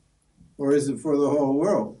 or is it for the whole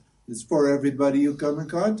world? It's for everybody you come in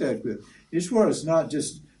contact with. Ishwar is not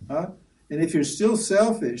just, And if you're still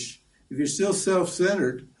selfish, if you're still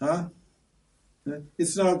self-centered,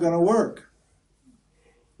 it's not going to work.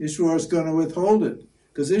 Ishwar is going to withhold it.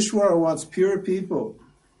 Because Ishwar wants pure people,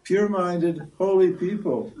 pure-minded, holy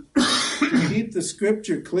people, to keep the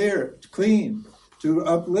scripture clean, to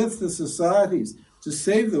uplift the societies, to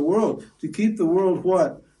save the world, to keep the world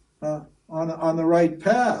what? On the right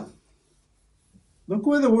path. Look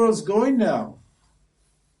where the world's going now.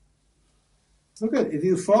 Look at if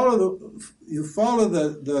you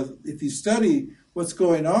if you study what's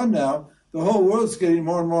going on now, the whole world's getting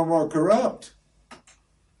more and more corrupt.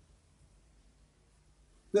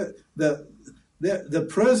 The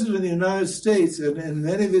President of the United States and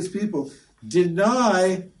many of his people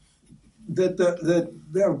deny that the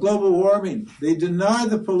global warming. They deny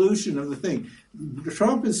the pollution of the thing.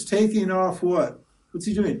 Trump is taking off what? What's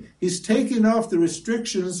he doing? He's taking off the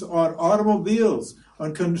restrictions on automobiles,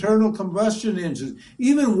 on internal combustion engines,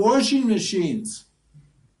 even washing machines.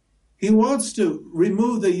 He wants to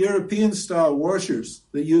remove the European-style washers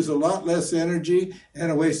that use a lot less energy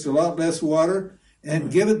and waste a lot less water, and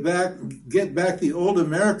get back the old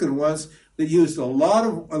American ones that used a lot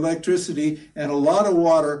of electricity and a lot of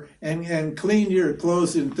water and clean your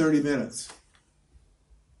clothes in 30 minutes.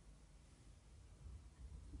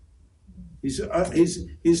 He's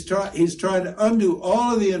trying to undo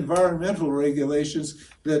all of the environmental regulations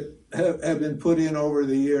that have been put in over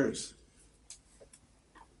the years.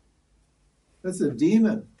 That's a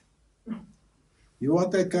demon. You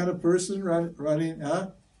want that kind of person running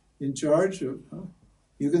in charge of?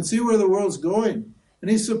 You can see where the world's going, and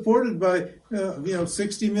he's supported by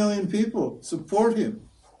 60 million people support him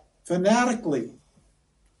fanatically.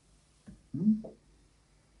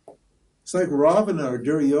 It's like Ravana or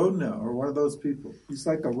Duryodhana or one of those people. He's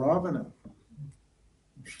like a Ravana.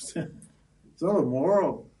 It's all a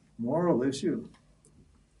moral issue.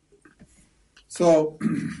 So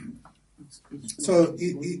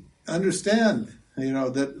you understand,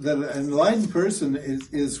 that an enlightened person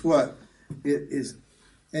is what? It is,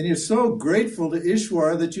 and you're so grateful to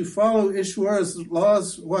Ishwar that you follow Ishwar's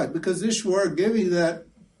laws. What? Because Ishwar gave you that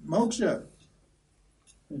moksha.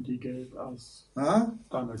 And he gave us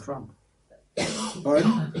Donald Trump.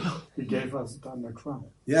 Pardon? He gave us Donald Trump.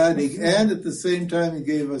 Yeah, and at the same time he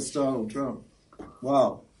gave us Donald Trump.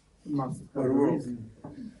 Wow. Must What a have a world. reason.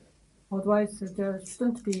 Otherwise, there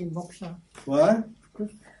shouldn't be moksha. What?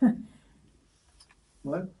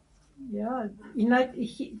 What? Yeah,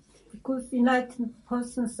 because enlightened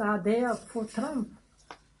persons are there for Trump.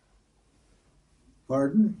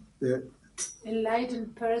 Pardon?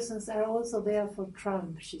 Enlightened persons are also there for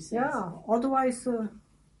Trump, she says. Yeah, otherwise,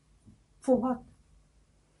 for what?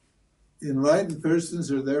 Enlightened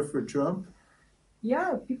persons are there for Trump?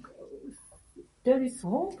 Yeah, because there is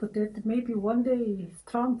hope that maybe one day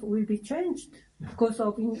Trump will be changed because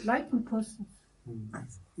of enlightened persons.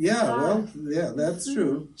 Yeah, that's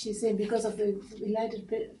true. She said because of the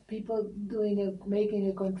enlightened people making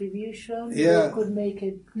a contribution, Yeah. they could make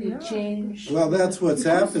a change. Well, that's what's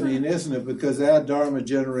happening, isn't it? Because Dharma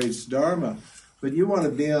generates Dharma. But you want to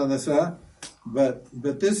be on this, But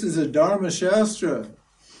this is a Dharma Shastra.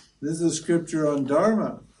 This is a scripture on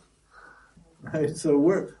Dharma. Right? So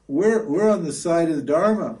we're on the side of the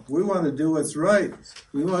Dharma. We want to do what's right.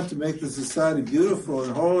 We want to make the society beautiful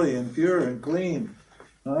and holy and pure and clean.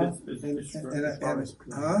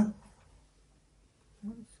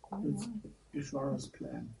 Ishvara's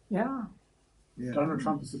plan. Yeah. Donald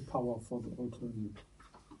Trump is the power for the alternative.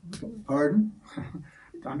 Pardon?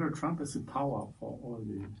 Donald Trump is the power for all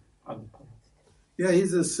the other powers. Yeah,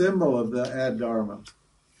 he's a symbol of the Dharma.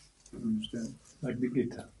 Understand? Like the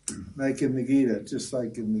Gita. Like in the Gita, just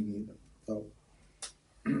like in the Gita.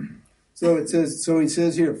 So he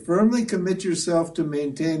says here, firmly commit yourself to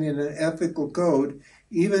maintaining an ethical code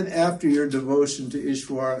even after your devotion to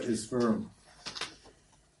Ishvara is firm.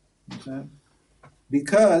 Okay?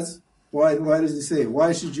 Because, why does he say,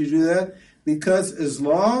 why should you do that? Because as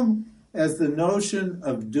long as the notion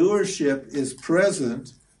of doership is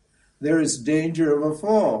present, there is danger of a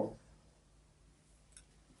fall.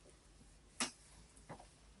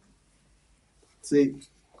 See,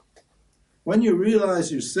 when you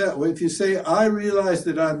realize yourself, if you say, I realize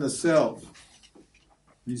that I'm the self,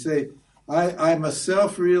 you say, I'm a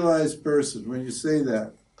self-realized person, when you say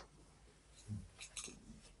that.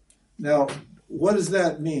 Now, what does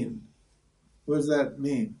that mean? What does that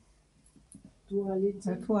mean? Duality.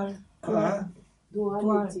 That's why.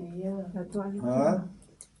 Duality, yeah. That's why.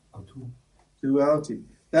 Duality.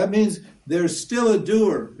 That means there's still a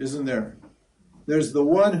doer, isn't there? There's the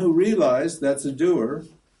one who realized, that's a doer.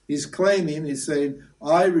 He's claiming, he's saying,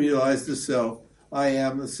 I realize the self, I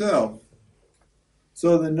am the self.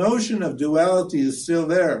 So the notion of duality is still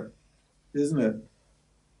there, isn't it?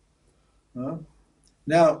 Huh?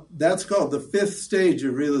 Now, that's called the fifth stage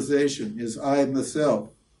of realization, is I am the self.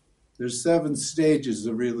 There's 7 stages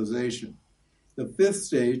of realization. The fifth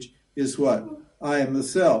stage is what? I am the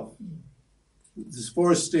self. This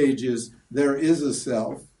fourth stage is there is a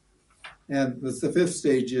self. And the fifth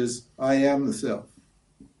stage is I am the self.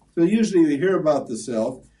 So usually you hear about the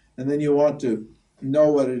self, and then you want to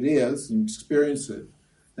know what it is and experience it.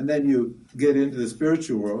 And then you get into the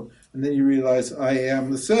spiritual world, and then you realize I am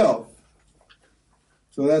the self.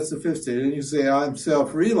 So that's the fifth stage. And you say, I'm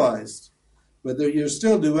self-realized. But there's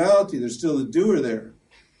still duality. There's still the doer there.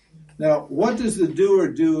 Now, what does the doer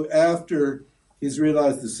do after he's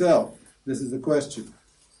realized the self? This is the question.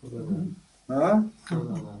 Huh?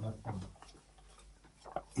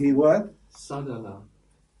 He what? Sadhana.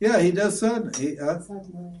 Yeah, he does sadhana.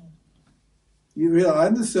 You realize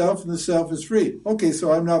I'm the self, and the self is free. Okay,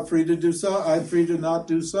 so I'm not free to do sadhana. I'm free to not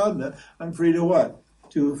do sadhana. I'm free to what?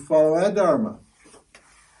 To follow Adharma.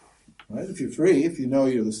 Right? If you're free, if you know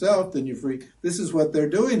you're the self, then you're free. This is what they're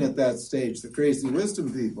doing at that stage, the crazy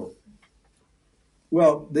wisdom people.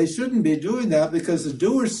 Well, they shouldn't be doing that because the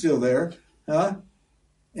doer's still there. Huh?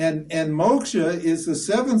 And moksha is the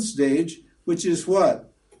 7th stage, which is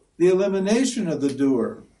what? The elimination of the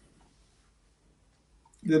doer.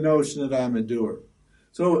 The notion that I'm a doer.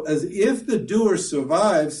 So as if the doer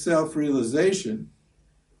survives self-realization,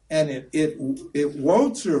 and it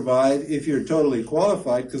won't survive if you're totally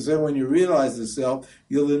qualified, because then when you realize the self,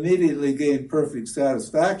 you'll immediately gain perfect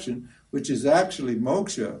satisfaction, which is actually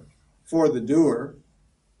moksha for the doer.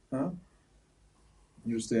 Huh?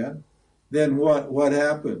 You understand? Then what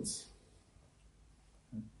happens?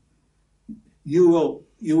 You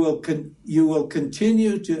will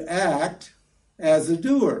continue to act as a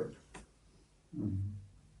doer,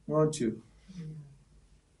 won't you?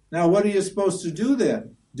 Now, what are you supposed to do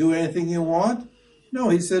then? Do anything you want? No,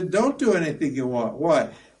 he said, don't do anything you want. Why?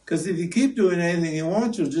 Because if you keep doing anything you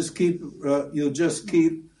want, you'll just keep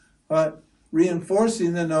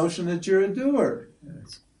reinforcing the notion that you're a doer,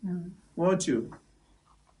 won't you?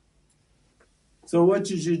 So what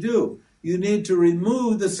should you do? You need to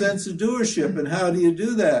remove the sense of doership. And how do you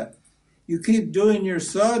do that? You keep doing your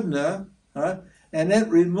sadhana, and it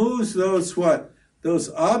removes those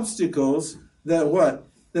obstacles that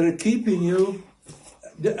are keeping you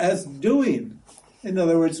as doing. In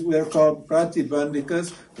other words, they're called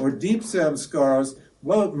pratibandhikas or deep samskaras,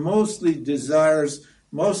 mostly desires,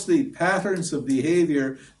 mostly patterns of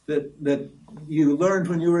behavior that you learned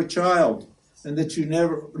when you were a child and that you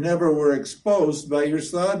never were exposed by your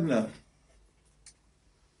sadhana.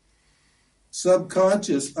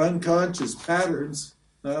 Subconscious, unconscious patterns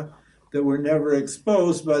that were never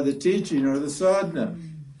exposed by the teaching or the sadhana.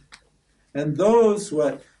 And those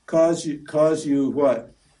cause you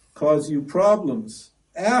problems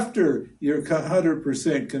after you're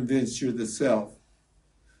 100% convinced you're the self.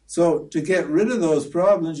 So to get rid of those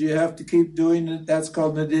problems, you have to keep doing it. That's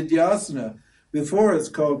called nididhyasana. Before it's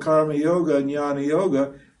called karma yoga and jnana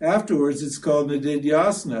yoga. Afterwards it's called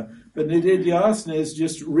nididhyasana. But nididhyasana is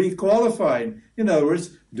just requalifying. In other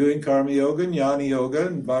words, doing karma yoga and jnana yoga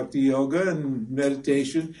and bhakti yoga and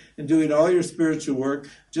meditation and doing all your spiritual work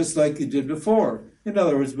just like you did before. In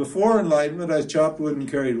other words, before enlightenment, I chopped wood and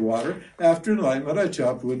carried water. After enlightenment, I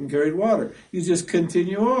chopped wood and carried water. You just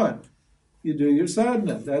continue on. You do your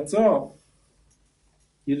sadhana. That's all.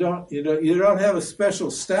 You don't have a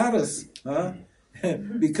special status,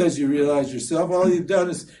 because you realize yourself. All you've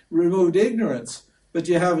done is removed ignorance, but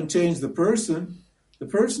you haven't changed the person. The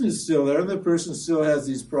person is still there, and the person still has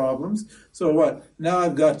these problems. So what? Now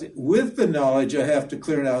I've got to, with the knowledge, I have to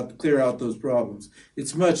clear out those problems.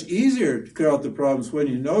 It's much easier to clear out the problems when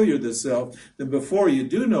you know you're the self than before you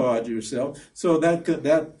do know out yourself. So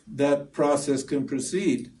that process can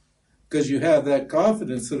proceed because you have that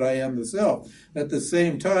confidence that I am the self. At the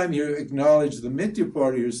same time, you acknowledge the mithya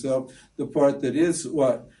part of yourself, the part that is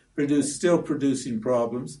what? Still producing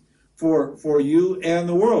problems for you and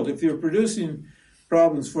the world. If you're producing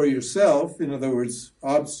problems for yourself, in other words,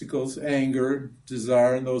 obstacles, anger,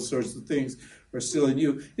 desire, and those sorts of things are still in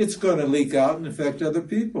you, it's going to leak out and affect other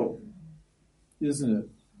people, isn't it?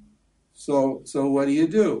 So what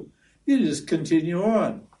do? You just continue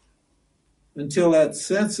on until that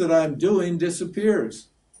sense that I'm doing disappears.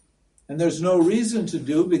 And there's no reason to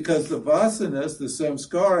do, because the vasanas, the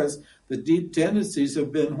samskaras, the deep tendencies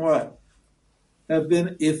have been what? Have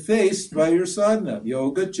been effaced by your sadhana.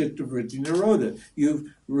 Yoga, chitta vritti, nirodha.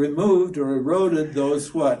 You've removed or eroded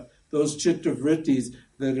those what? Those chitta vrittis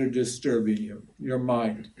that are disturbing you, your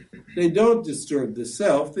mind. They don't disturb the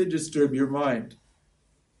self, they disturb your mind.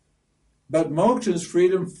 But moksha is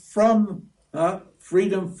freedom from,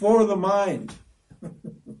 freedom for the mind.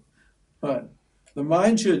 But the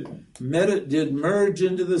mind should merge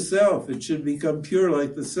into the self. It should become pure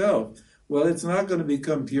like the self. Well, it's not going to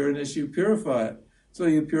become pure unless you purify it. So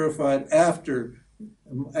you purify it after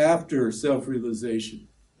self-realization.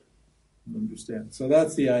 Understand? So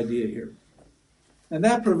that's the idea here. And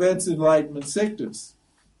that prevents enlightenment sickness.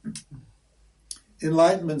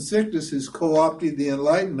 Enlightenment sickness is co-opting the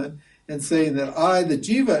enlightenment and saying that I, the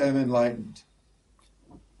jiva, am enlightened.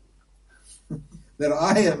 That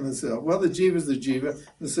I am the self. Well, the jiva is the jiva,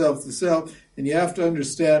 the self is the self, and you have to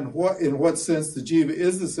understand in what sense the jiva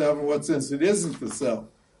is the self and what sense it isn't the self.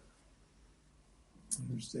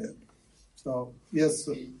 Understand? So, yes,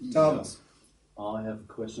 Thomas. Yeah. I have a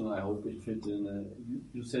question. I hope it fits in.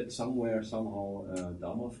 You said somewhere, somehow,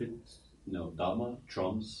 Dharma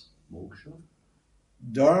trumps moksha.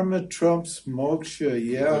 Dharma trumps moksha,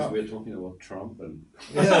 yeah. Because we're talking about Trump and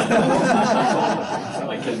Yeah.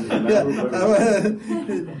 I can remember.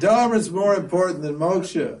 Dharma is more important than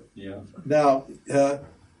moksha. Yeah. Now,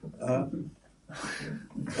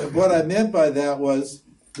 what I meant by that was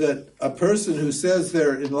that a person who says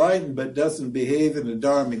they're enlightened but doesn't behave in a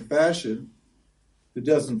dharmic fashion, who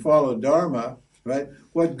doesn't follow dharma, right?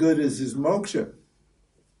 What good is his moksha?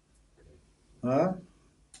 Huh?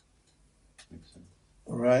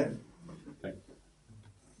 All right. Okay.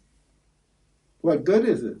 What good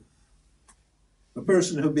is it? A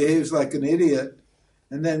person who behaves like an idiot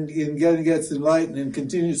and then gets enlightened and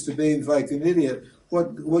continues to behave like an idiot,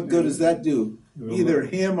 what good does that do? Either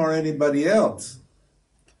him or anybody else.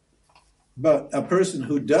 But a person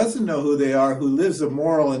who doesn't know who they are, who lives a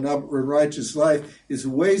moral and upward righteous life, is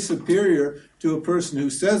way superior to a person who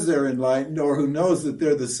says they're enlightened or who knows that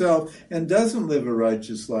they're the self and doesn't live a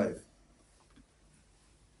righteous life.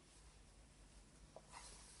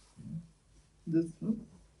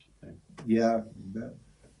 Yeah, you bet.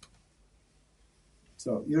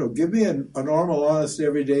 So, give me a normal, honest,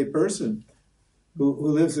 everyday person who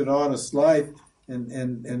lives an honest life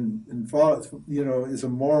and follows, is a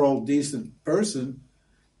moral, decent person,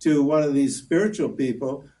 to one of these spiritual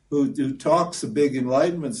people who talks a big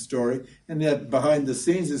enlightenment story, and yet behind the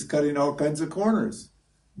scenes is cutting all kinds of corners,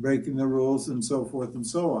 breaking the rules and so forth and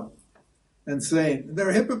so on, and saying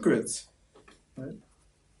they're hypocrites, right?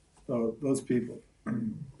 So those people.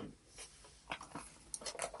 And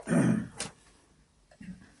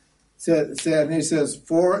he says,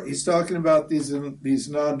 he's talking about these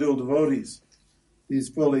non-dual devotees, these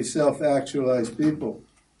fully self-actualized people.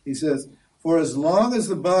 He says, for as long as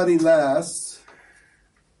the body lasts,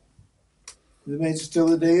 it means till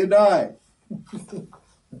the day you die.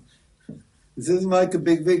 This isn't like a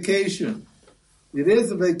big vacation. It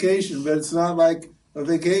is a vacation, but it's not like a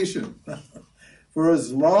vacation. For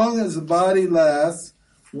as long as the body lasts,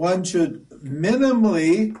 one should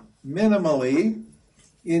minimally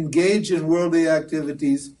engage in worldly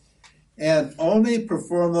activities and only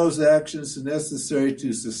perform those actions necessary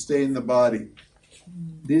to sustain the body.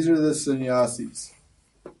 These are the sannyasis.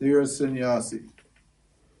 You're a sannyasi.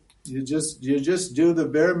 You just do the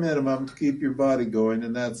bare minimum to keep your body going,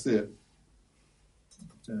 and that's it.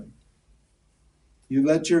 You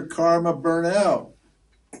let your karma burn out.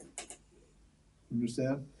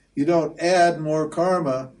 Understand? You don't add more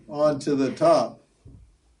karma onto the top.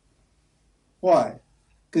 Why?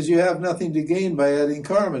 Because you have nothing to gain by adding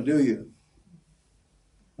karma, do you?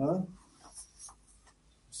 Huh?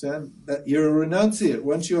 Understand? That you're a renunciate.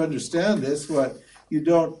 Once you understand this, you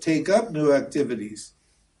don't take up new activities.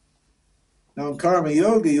 Now in Karma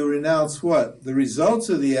Yoga, you renounce what? The results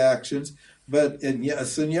of the actions, but a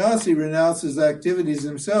sannyasi renounces activities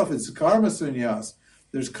himself. It's a karma sannyas.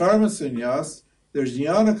 There's karma sannyas, there's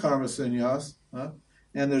jnana karma sannyas,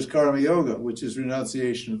 and there's karma yoga, which is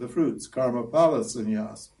renunciation of the fruits, karma pala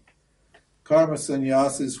sannyas. Karma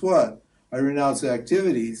sannyas is what? I renounce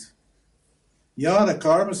activities. Jnana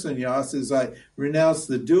karma sannyas is I renounce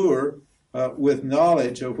the doer with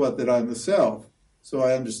knowledge of what that I'm the self. So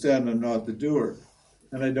I understand I'm not the doer,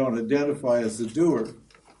 and I don't identify as the doer.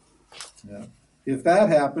 Yeah. If that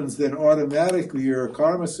happens, then automatically you're a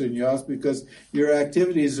karma sannyas because your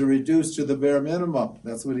activities are reduced to the bare minimum.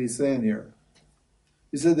 That's what he's saying here.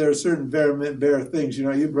 He said there are certain bare things. You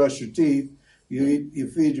know, you brush your teeth, you eat, you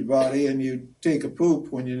feed your body, and you take a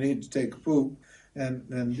poop when you need to take a poop.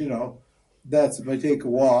 And you know, that's if I take a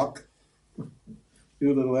walk,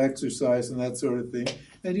 do a little exercise and that sort of thing.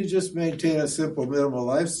 And you just maintain a simple, minimal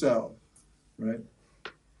lifestyle, right?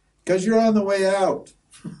 Because you're on the way out.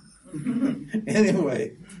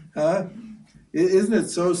 Anyway, isn't it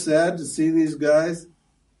so sad to see these guys,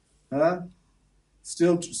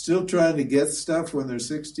 still trying to get stuff when they're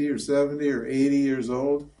 60 or 70 or 80 years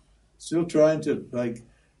old, still trying to like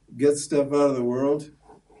get stuff out of the world.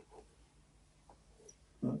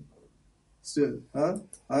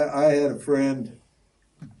 I had a friend.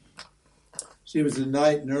 She was a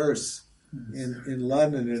night nurse in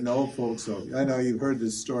London in an old folks' home. I know you've heard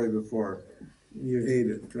this story before. You hate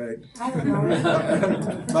it, right? I don't know.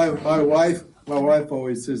 My wife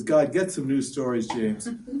always says, "God, get some new stories, James."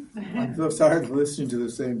 I'm so tired of listening to the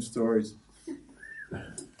same stories.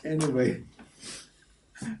 Anyway,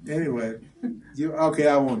 okay,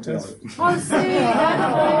 I won't tell it. Oh, see,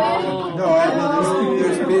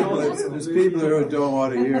 There's people who don't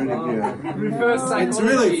want to hear it again. It's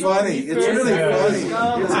really funny. It's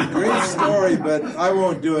a great story, but I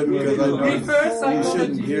won't do it because I know you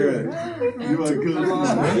shouldn't hear it. You are good.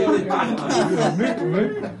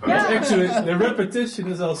 Actually, the repetition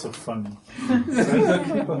is also funny.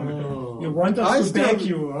 You want us to beg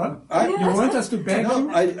you, huh? You want us to beg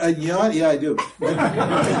you? Yeah, I do.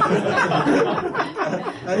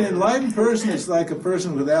 An enlightened person is like a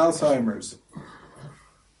person with Alzheimer's.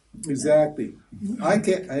 Exactly. I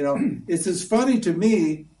can't. It's as funny to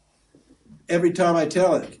me every time I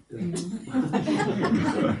tell it.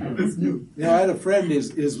 I had a friend.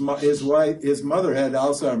 His wife, his mother had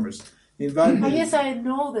Alzheimer's. He invited me. Yes, I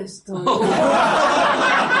know the story.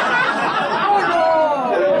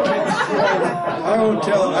 I won't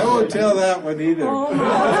tell that one either.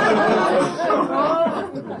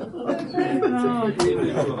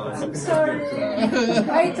 I'm sorry.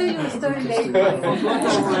 I tell you a story later.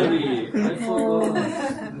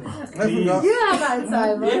 I forgot. You have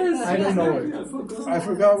Alzheimer's. Yes. I don't know it. I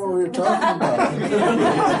forgot what we were talking about.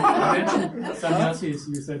 Sannyasis,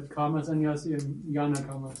 you said karma sannyasi and jnana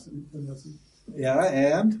karma sannyasi. Yeah,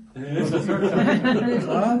 and? As a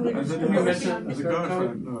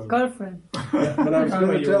girlfriend. No. Girlfriend. Yeah, but I was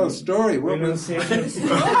going to tell a story. What was the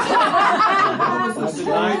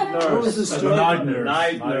story?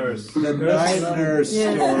 Night nurse. The night nurse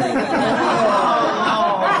story.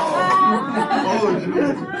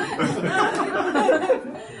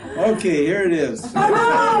 Okay, here it is.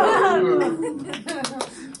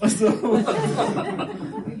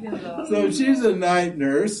 So she's a night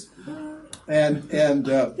nurse. And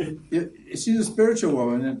she's a spiritual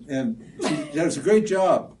woman, and she does a great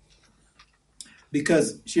job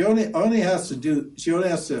because she only has to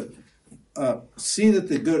see that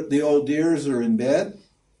the old dears are in bed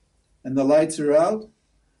and the lights are out,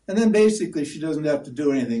 and then basically she doesn't have to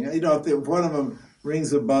do anything. If one of them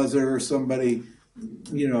rings a buzzer or somebody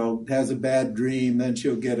has a bad dream, then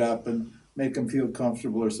she'll get up and make them feel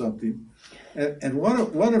comfortable or something. And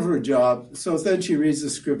one of her jobs, so then she reads the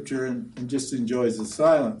scripture and just enjoys the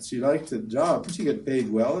silence. She likes the job. She gets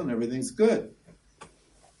paid well and everything's good.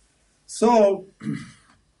 So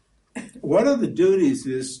one of the duties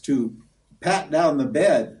is to pat down the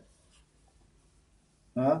bed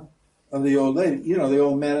of the old lady, the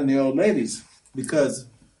old men and the old ladies, because,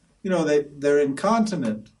 they're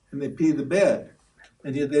incontinent and they pee the bed.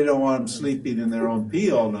 And yet they don't want them sleeping in their own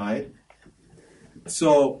pee all night.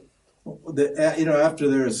 So after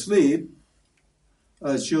they're asleep,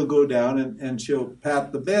 she'll go down and she'll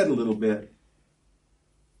pat the bed a little bit,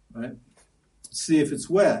 right? See if it's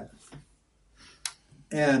wet.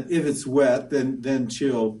 And if it's wet, then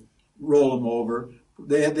she'll roll them over.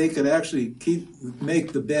 They can actually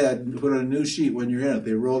make the bed and put on a new sheet when you're in it.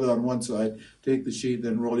 They roll it on one side, take the sheet,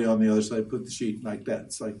 then roll it on the other side, put the sheet like that.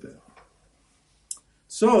 It's like that.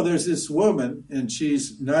 So there's this woman, and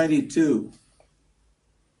she's 92.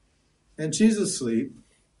 and she's asleep.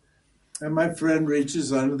 And my friend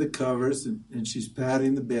reaches under the covers, and she's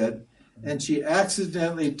patting the bed, and she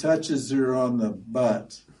accidentally touches her on the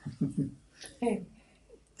butt.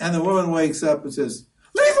 And the woman wakes up and says,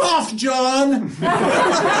 "Leave off, John!"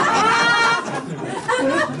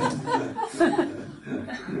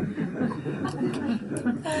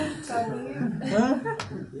 Huh?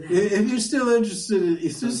 If you're still interested,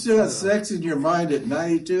 if you still got sex in your mind at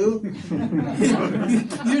 92,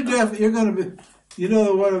 you're going to be. You know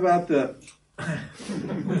the one about the.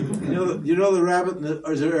 You know the rabbit in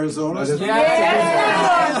Arizona?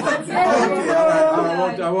 Yes.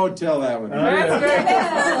 I won't tell that one.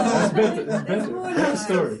 That's better. Better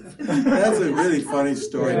story. That's a really funny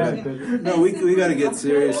story. But no, we got to get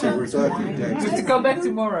serious here. We're talking text. Just to come back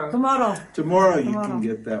tomorrow. Tomorrow you can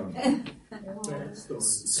get that one.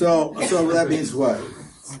 So that means what?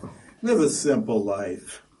 Live a simple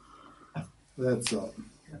life. That's all.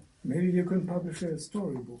 Maybe you can publish a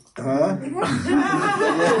storybook. Huh?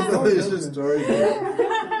 Yeah, it's a storybook.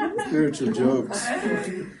 Spiritual jokes.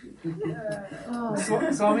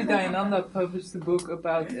 Swami Dayananda published a book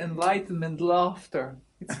about enlightenment laughter.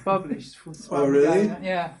 It's published for Swami really? Dayananda.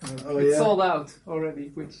 Yeah. Oh, It's yeah? sold out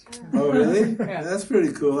already. Oh, really? Yeah. That's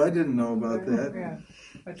pretty cool. I didn't know about that. Yeah.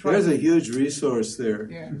 I tried There's a to- huge resource there.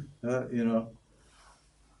 Yeah. You know.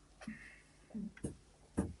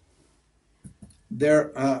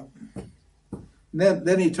 There.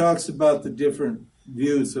 Then he talks about the different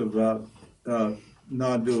views about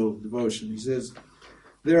non-dual devotion. He says,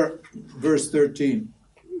 verse 13,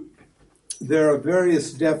 there are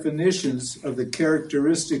various definitions of the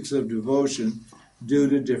characteristics of devotion due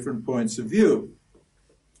to different points of view.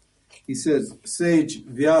 He says, sage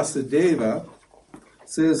Vyasadeva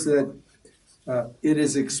says that it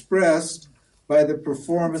is expressed by the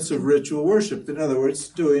performance of ritual worship. In other words,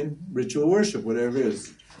 doing ritual worship, whatever it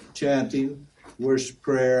is, chanting, worship,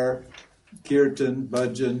 prayer, kirtan,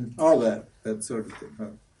 bhajan, all that sort of thing.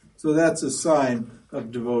 Huh? So that's a sign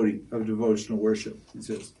of devotional worship, he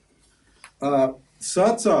says.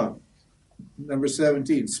 Satsang, number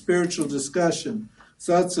 17, spiritual discussion.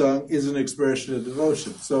 Satsang is an expression of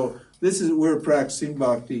devotion. So we're practicing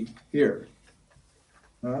bhakti here.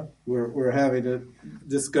 We're having a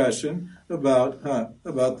discussion about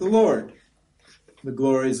the Lord, the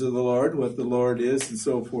glories of the Lord, what the Lord is, and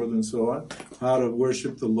so forth and so on, how to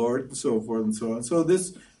worship the Lord, and so forth and so on. So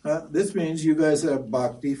this means you guys have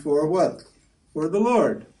bhakti for what? For the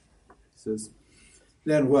Lord. He says.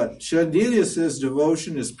 Then what? Shandilya says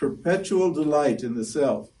devotion is perpetual delight in the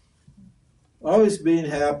self. Always being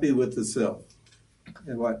happy with the self.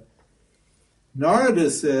 And what? Narada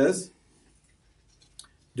says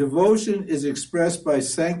devotion is expressed by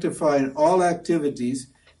sanctifying all activities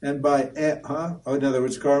and by, in other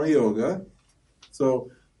words, karma yoga. So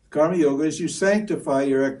karma yoga is you sanctify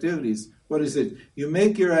your activities. What is it? You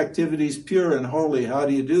make your activities pure and holy. How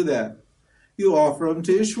do you do that? You offer them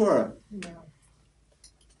to Ishvara.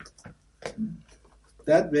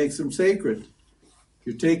 That makes them sacred.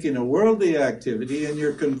 You're taking a worldly activity and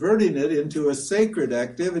you're converting it into a sacred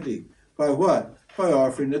activity. By what? By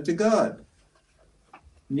offering it to God.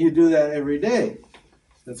 And you do that every day.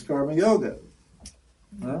 That's karma yoga.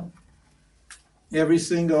 Huh? Every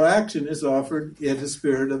single action is offered in a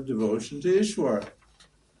spirit of devotion to Ishvara.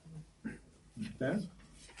 Okay?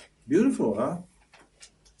 Beautiful, huh?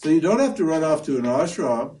 So you don't have to run off to an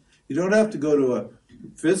ashram. You don't have to go to a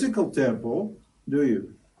physical temple, do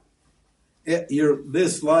you?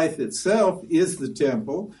 This life itself is the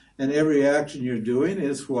temple, and every action you're doing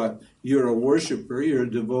is what? You're a worshiper, you're a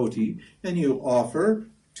devotee, and you offer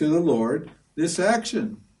to the Lord this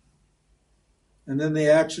action. And then the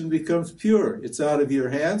action becomes pure. It's out of your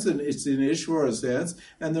hands, and it's in Ishvara's hands,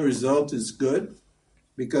 and the result is good,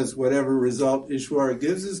 because whatever result Ishvara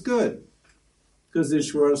gives is good. Because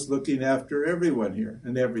Ishvara is looking after everyone here,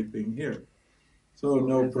 and everything here. So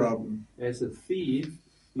no problem. As a thief,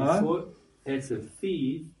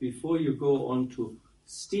 before you go on to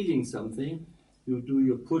stealing something, you do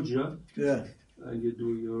your puja, and you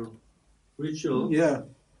do your ritual,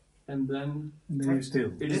 and then you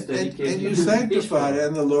steal. It is dedicated. And you sanctify it,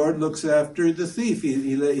 and the Lord looks after the thief.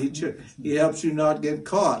 He helps you not get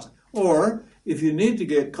caught. Or, if you need to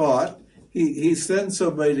get caught, he sends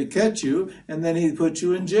somebody to catch you, and then he puts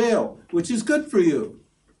you in jail, which is good for you.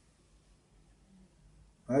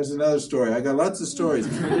 There's another story. I got lots of stories.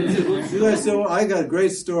 You guys know I got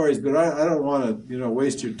great stories, but I don't want to,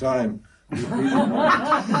 waste your time. It's a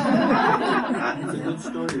good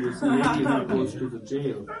story. It's the lady who goes to the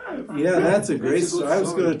jail. Yeah, that's a great story. I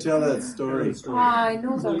was going to tell that story. I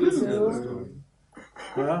know that too.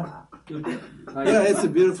 Huh? Yeah, it's a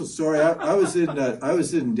beautiful story. I was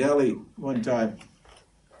in Delhi one time,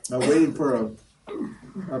 waiting for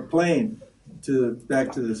a plane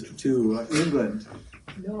back to England,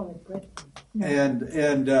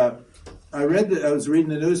 and I was reading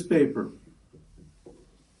the newspaper,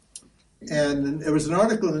 and there was an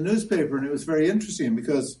article in the newspaper, and it was very interesting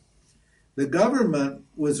because the government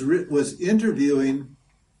was interviewing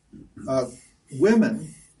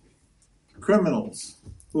women criminals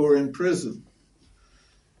who were in prison.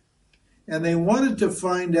 And they wanted to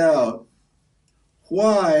find out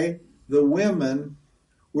why the women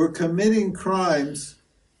were committing crimes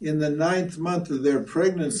in the 9th month of their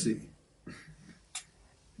pregnancy.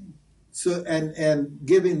 So and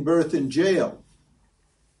giving birth in jail.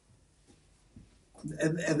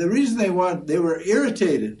 And the reason they were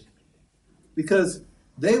irritated because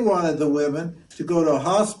they wanted the women to go to a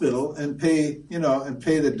hospital and pay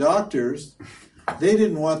the doctors. They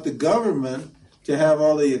didn't want the government to have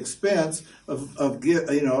all the expense of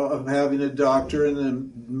having a doctor and the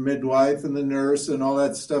midwife and the nurse and all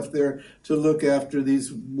that stuff there to look after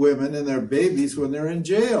these women and their babies when they're in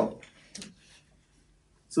jail.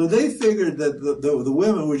 So they figured that the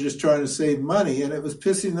women were just trying to save money, and it was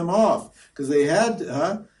pissing them off because they had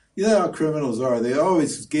to, you know how criminals are. They're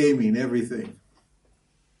always gaming everything.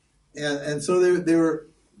 And so they were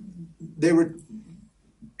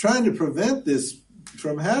trying to prevent this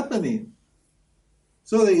from happening.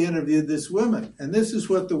 So they interviewed this woman, and this is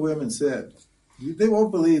what the women said. They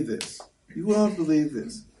won't believe this. You won't believe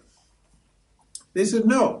this. They said,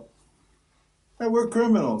 no, we're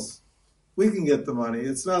criminals. We can get the money.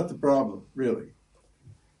 It's not the problem, really.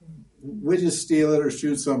 We just steal it or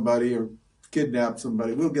shoot somebody or kidnap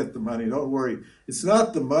somebody. We'll get the money. Don't worry. It's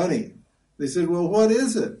not the money. They said, well, what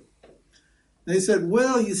is it? They said,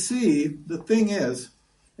 well, you see, the thing is,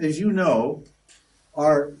 as you know,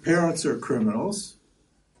 our parents are criminals.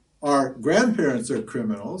 Our grandparents are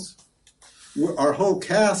criminals. Our whole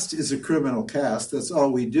caste is a criminal caste. That's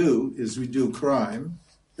all we do is we do crime.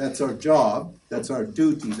 That's our job. That's our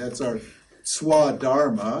duty. That's our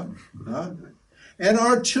swadharma. And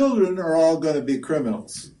our children are all going to be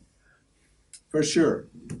criminals. For sure.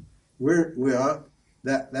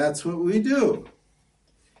 That's what we do.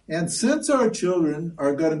 And since our children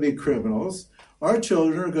are going to be criminals, our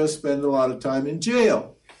children are going to spend a lot of time in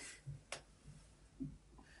jail.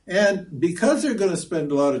 And because they're going to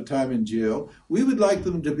spend a lot of time in jail, we would like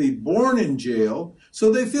them to be born in jail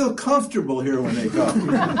so they feel comfortable here when they come.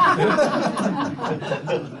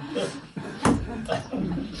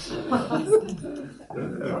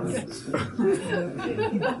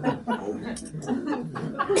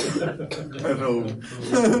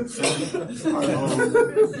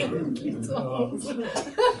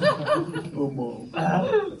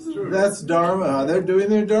 That's Dharma. They're doing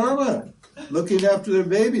their Dharma. Looking after their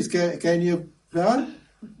babies. Can you,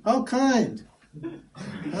 how kind.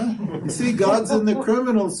 You see, God's in the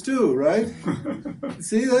criminals too, right?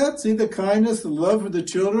 See that? See the kindness, the love for the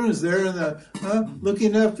children is there in the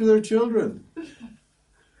looking after their children.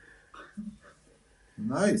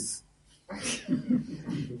 Nice.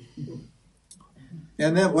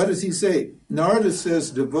 And then what does he say? Narada says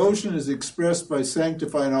devotion is expressed by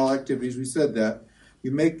sanctifying all activities. We said that.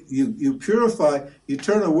 You purify, you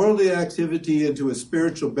turn a worldly activity into a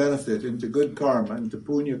spiritual benefit, into good karma, into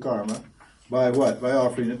punya karma, by what? By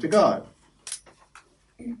offering it to God.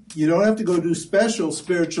 You don't have to go do special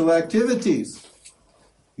spiritual activities.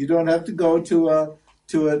 You don't have to go to a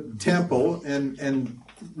temple and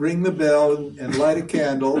ring the bell and light a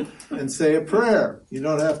candle and say a prayer. You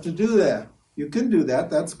don't have to do that. You can do that.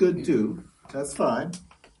 That's good too. That's fine.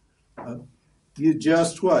 You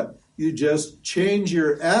just what? You just change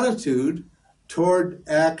your attitude toward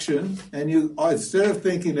action, and you, instead of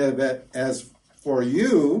thinking of it as for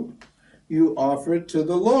you, you offer it to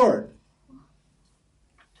the Lord.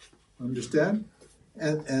 Understand?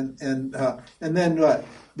 And then what?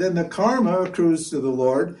 Then the karma accrues to the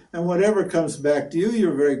Lord, and whatever comes back to you,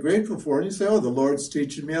 you're very grateful for. And you say, oh, the Lord's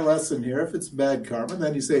teaching me a lesson here. If it's bad karma,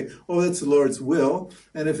 then you say, oh, that's the Lord's will.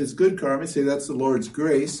 And if it's good karma, you say, that's the Lord's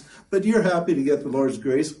grace. But you're happy to get the Lord's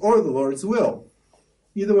grace or the Lord's will.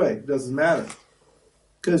 Either way, it doesn't matter.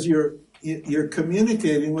 Because you're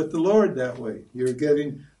communicating with the Lord that way. You're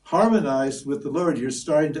getting harmonized with the Lord. You're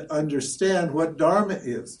starting to understand what Dharma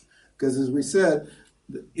is. Because as we said,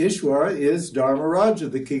 Ishvara is Dharma Raja,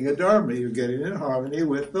 the king of Dharma. You're getting in harmony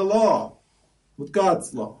with the law, with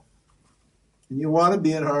God's law. And you want to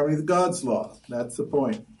be in harmony with God's law. That's the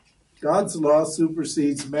point. God's law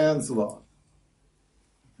supersedes man's law.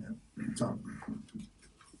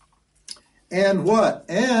 And what?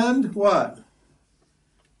 And what?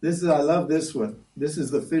 I love this one. This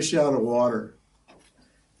is the fish out of water.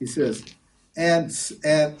 He says,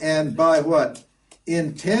 and by what?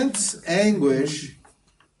 Intense anguish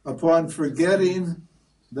upon forgetting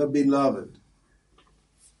the beloved.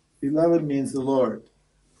 Beloved means the Lord.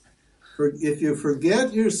 If you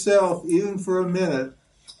forget yourself even for a minute,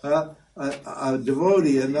 a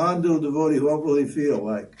devotee, a non-dual devotee, what will he feel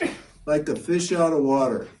like? Like a fish out of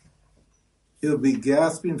water. He'll be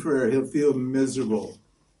gasping for air. He'll feel miserable.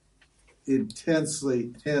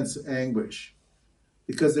 Intensely tense anguish.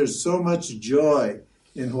 Because there's so much joy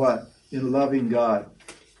in what? In loving God.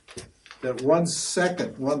 That 1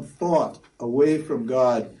 second, 1 thought away from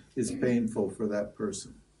God is painful for that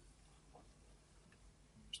person.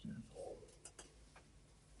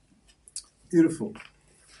 Beautiful.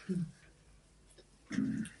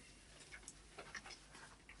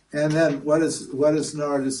 And then what does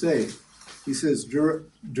Narada say? He says,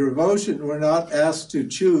 devotion, we're not asked to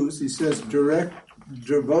choose. He says,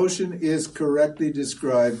 devotion is correctly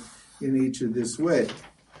described in each of this way.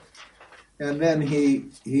 And then he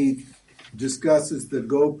discusses the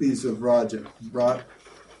gopis of Vraja.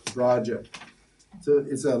 So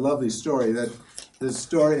it's a lovely story. The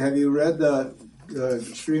story. Have you read the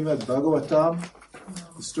Srimad Bhagavatam?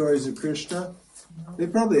 The stories of Krishna? They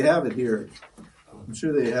probably have it here. I'm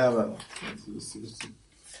sure they have it.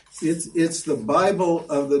 It's the Bible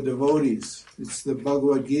of the devotees. It's the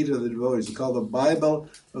Bhagavad Gita of the devotees. It's called the Bible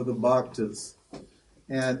of the Bhaktas.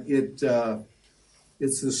 And it's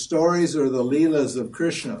the stories or the Leelas of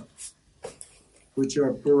Krishna, which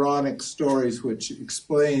are Puranic stories which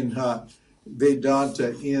explain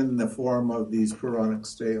Vedanta in the form of these Puranic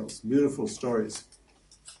tales. Beautiful stories.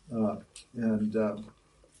 We're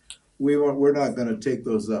not going to take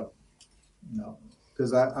those up. No.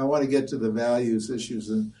 Because I want to get to the values issues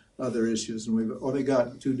and other issues, and we've only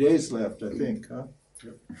got 2 days left, I think, huh?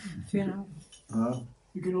 Yep. Yeah.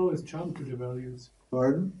 You can always jump to the values.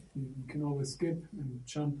 Pardon? You can always skip and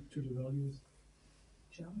jump to the values.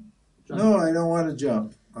 Jump? No, I don't want to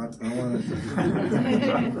jump. I want to...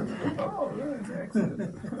 Oh, yeah,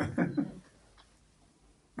 excellent.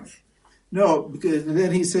 No, because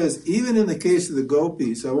then he says, even in the case of the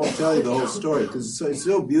gopis, I won't tell you the whole story because it's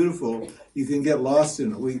so beautiful, you can get lost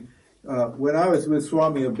in it. When I was with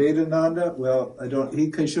Swami Abhedananda, well, he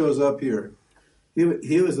shows up here. He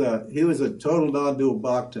was a total non-dual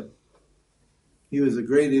bhakta. He was a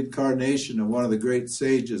great incarnation of one of the great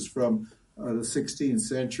sages from the 16th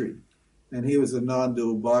century. And he was a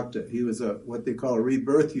non-dual bhakta. He was what they call a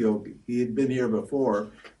rebirth yogi. He had been here before,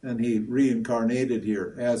 and he reincarnated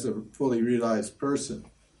here as a fully realized person.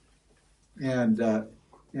 And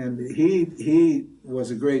he was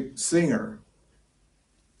a great singer,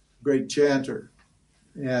 great chanter,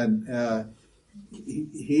 and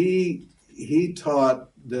he taught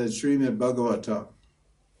the Srimad Bhagavatam,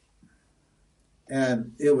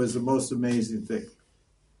 and it was the most amazing thing.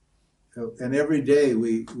 And every day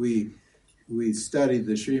we studied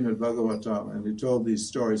the Srimad Bhagavatam, and we told these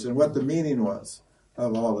stories and what the meaning was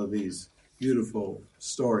of all of these beautiful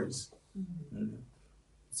stories. Mm-hmm.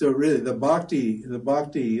 So really, the bhakti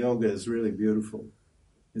yoga is really beautiful.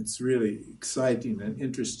 It's really exciting and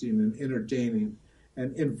interesting and entertaining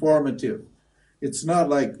and informative. It's not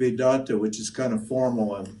like Vedanta, which is kind of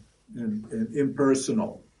formal and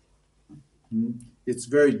impersonal. It's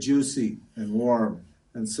very juicy and warm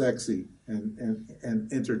and sexy and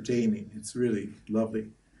entertaining. It's really lovely.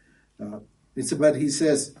 But he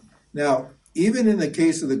says, now, even in the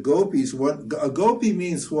case of the gopis, a gopi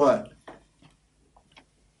means what?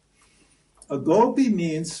 A gopi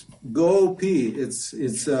means gopi. It's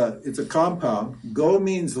a compound. Go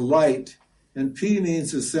means light, and P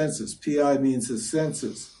means the senses. Pi means the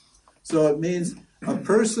senses. So it means a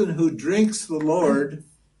person who drinks the Lord,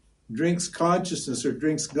 drinks consciousness or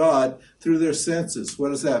drinks God through their senses. What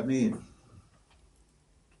does that mean?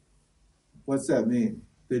 What's that mean?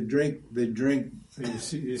 They drink.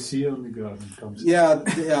 You see only God and comes. Yeah.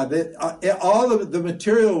 All of the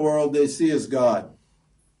material world they see as God.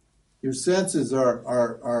 Your senses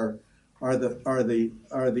are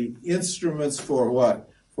the instruments for what?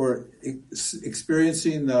 For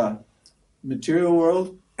experiencing the material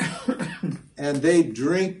world, and they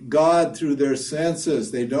drink God through their senses.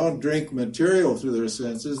 They don't drink material through their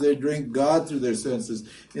senses. They drink God through their senses.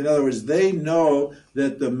 In other words, they know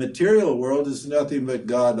that the material world is nothing but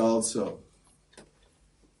God also.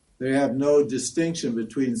 They have no distinction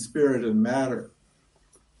between spirit and matter.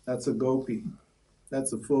 That's a gopi.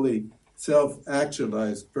 That's a fully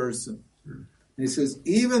self-actualized person. And he says,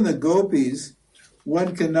 even the gopis,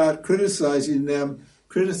 one cannot criticizing them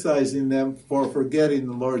for forgetting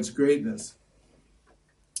the Lord's greatness.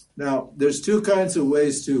 Now, there's two kinds of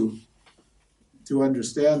ways to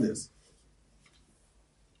understand this.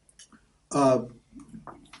 Love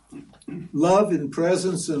in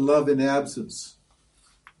presence and love in absence.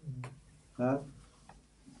 Huh?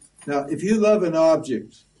 Now, if you love an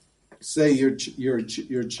object, say your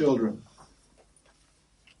children,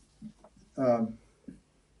 and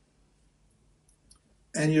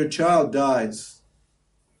your child dies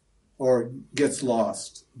or gets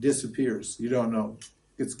lost, disappears, you don't know,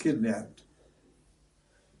 gets kidnapped,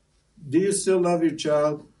 do you still love your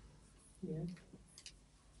child? Yeah.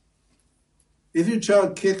 If your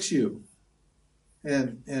child kicks you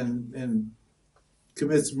and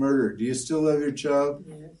commits murder, do you still love your child?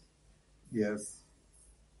 Yes. Yes.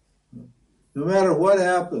 No matter what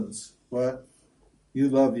happens, you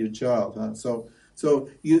love your child, huh? So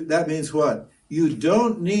that means what? You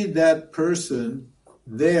don't need that person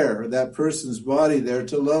there, that person's body there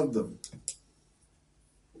to love them.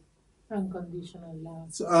 Unconditional love.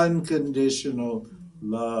 It's unconditional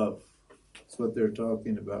love. That's what they're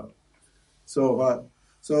talking about. So what?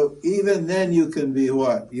 So even then you can be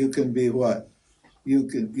what? You can be what?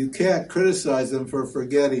 You can't criticize them for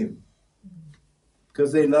forgetting.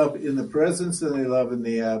 Because they love in the presence and they love in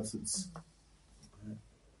the absence.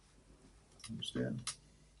 Understand?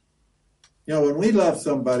 You know, when we love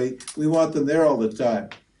somebody, we want them there all the time.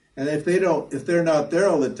 And if they're not there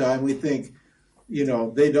all the time, we think, you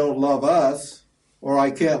know, they don't love us, or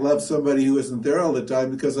I can't love somebody who isn't there all the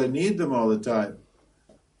time because I need them all the time.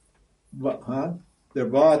 But, their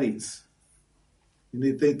bodies.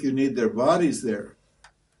 You think you need their bodies there.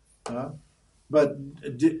 But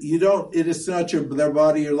you don't. It is not their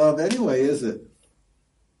body you love anyway, is it?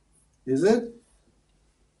 Is it?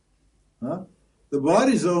 The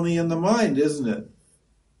body's only in the mind, isn't it?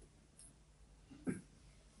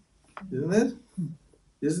 Isn't it?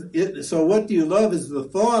 Isn't it? So what do you love is the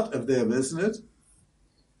thought of them, isn't it?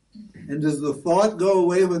 And does the thought go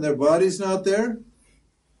away when their body's not there?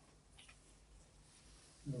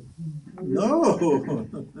 No.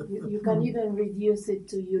 You can even reduce it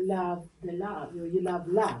to you love the love. You love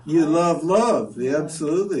love. You love love. Yeah,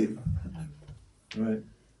 absolutely. Right.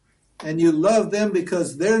 And you love them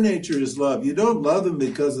because their nature is love. You don't love them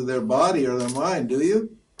because of their body or their mind, do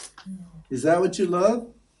you? Is that what you love?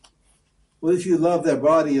 Well, if you love their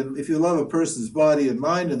body, and if you love a person's body and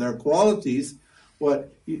mind and their qualities,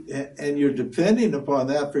 and you're depending upon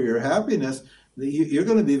that for your happiness, you're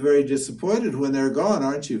going to be very disappointed when they're gone,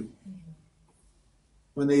 aren't you?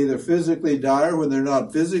 When they either physically die or when they're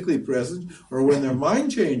not physically present or when their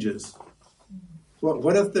mind changes.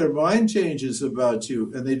 What if their mind changes about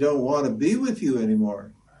you and they don't want to be with you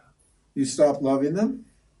anymore? You stop loving them?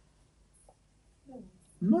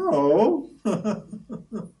 No.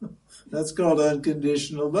 That's called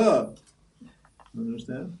unconditional love.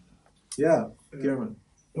 Understand? Yeah, Cameron.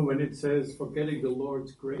 When it says forgetting the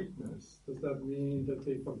Lord's greatness, does that mean that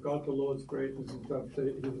they forgot the Lord's greatness and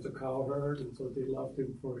that he was a cowherd and so they loved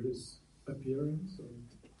him for his appearance? Or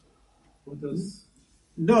what does...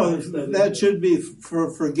 No, that should be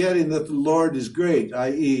for forgetting that the Lord is great,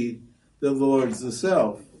 i.e., the Lord's the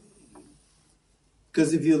self.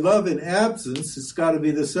 Because if you love in absence, it's got to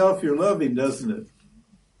be the self you're loving, doesn't it?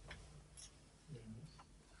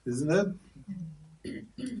 Isn't it?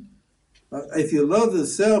 If you love the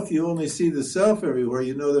self, you only see the self everywhere.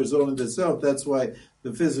 You know there's only the self. That's why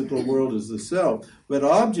the physical world is the self. But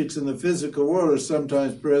objects in the physical world are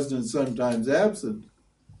sometimes present and sometimes absent.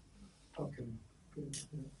 Okay.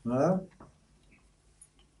 Huh?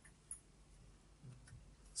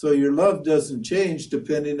 So your love doesn't change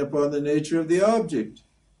depending upon the nature of the object.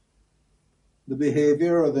 The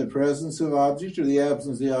behavior or the presence of object or the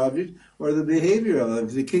absence of the object or the behavior of it.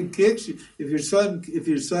 If the kid kicks you, if your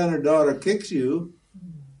son or daughter kicks you,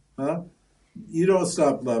 you don't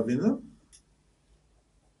stop loving them.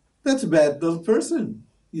 That's a bad little person.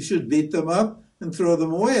 You should beat them up and throw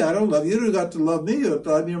them away. I don't love you. You don't got to love me. You have to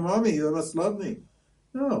love your mommy. You must love me.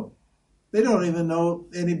 No. They don't even know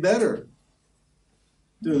any better.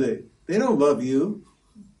 Do they? They don't love you.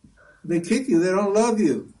 They kick you. They don't love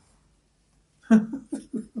you.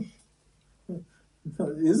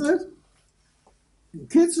 Isn't it?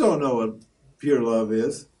 Kids don't know what pure love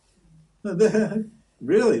is.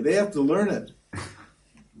 Really, they have to learn it.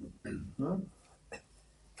 Huh?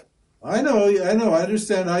 I know, I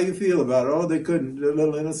understand how you feel about it. Oh, they couldn't, they're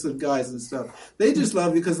little innocent guys and stuff. They just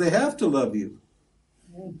love you because they have to love you.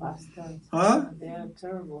 They're bastards. Huh? They're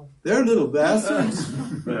terrible. They're little bastards.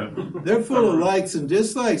 They're full of likes and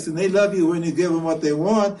dislikes, and they love you when you give them what they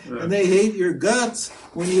want, and they hate your guts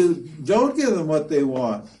when you don't give them what they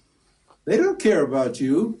want. They don't care about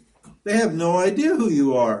you. They have no idea who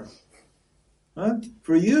you are. Huh?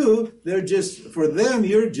 For you, for them,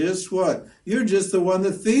 you're just what? You're just the one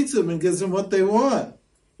that feeds them and gives them what they want.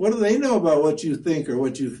 What do they know about what you think or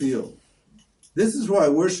what you feel? This is why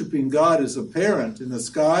worshiping God as a parent in the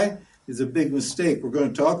sky is a big mistake. We're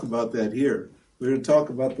going to talk about that here. We're going to talk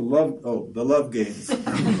about the love games.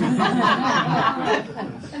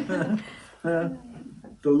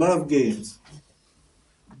 The love games.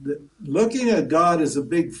 Looking at God as a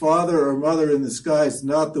big father or mother in the sky is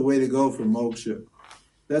not the way to go for moksha.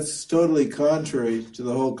 That's totally contrary to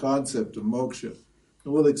the whole concept of moksha.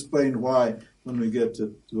 And we'll explain why when we'll get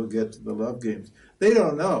to the love games. They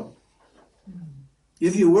don't know.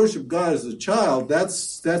 If you worship God as a child,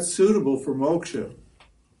 that's suitable for moksha.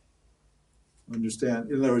 Understand?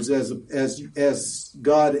 In other words, as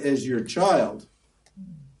God as your child.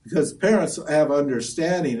 Because parents have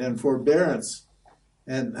understanding and forbearance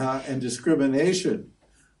and discrimination,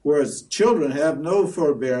 whereas children have no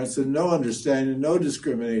forbearance and no understanding and no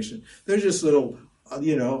discrimination. They're just little,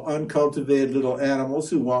 uncultivated little animals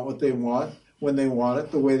who want what they want, when they want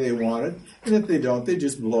it, the way they want it. And if they don't, they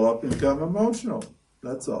just blow up and become emotional.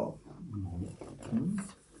 That's all.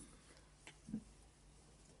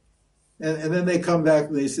 And then they come back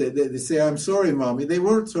and they say, I'm sorry, Mommy. They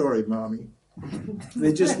weren't sorry, Mommy.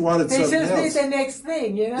 They just wanted something else. They just see the next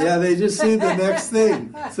thing, you know? Yeah, they just see the next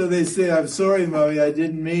thing. So they say, I'm sorry, Mommy, I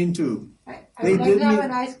didn't mean to. Let's have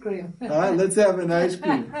an ice cream. Let's have an ice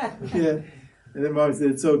cream. Yeah. And then Mom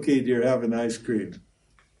said, it's okay, dear, have an ice cream.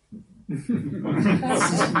 You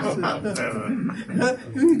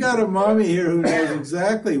got a mommy here who knows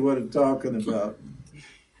exactly what I'm talking about.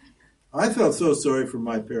 I felt so sorry for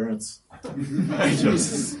my parents.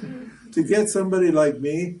 Jesus. To get somebody like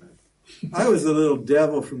me, I was a little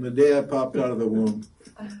devil from the day I popped out of the womb.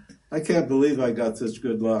 I can't believe I got such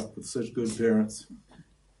good luck with such good parents.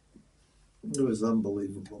 It was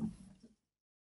unbelievable.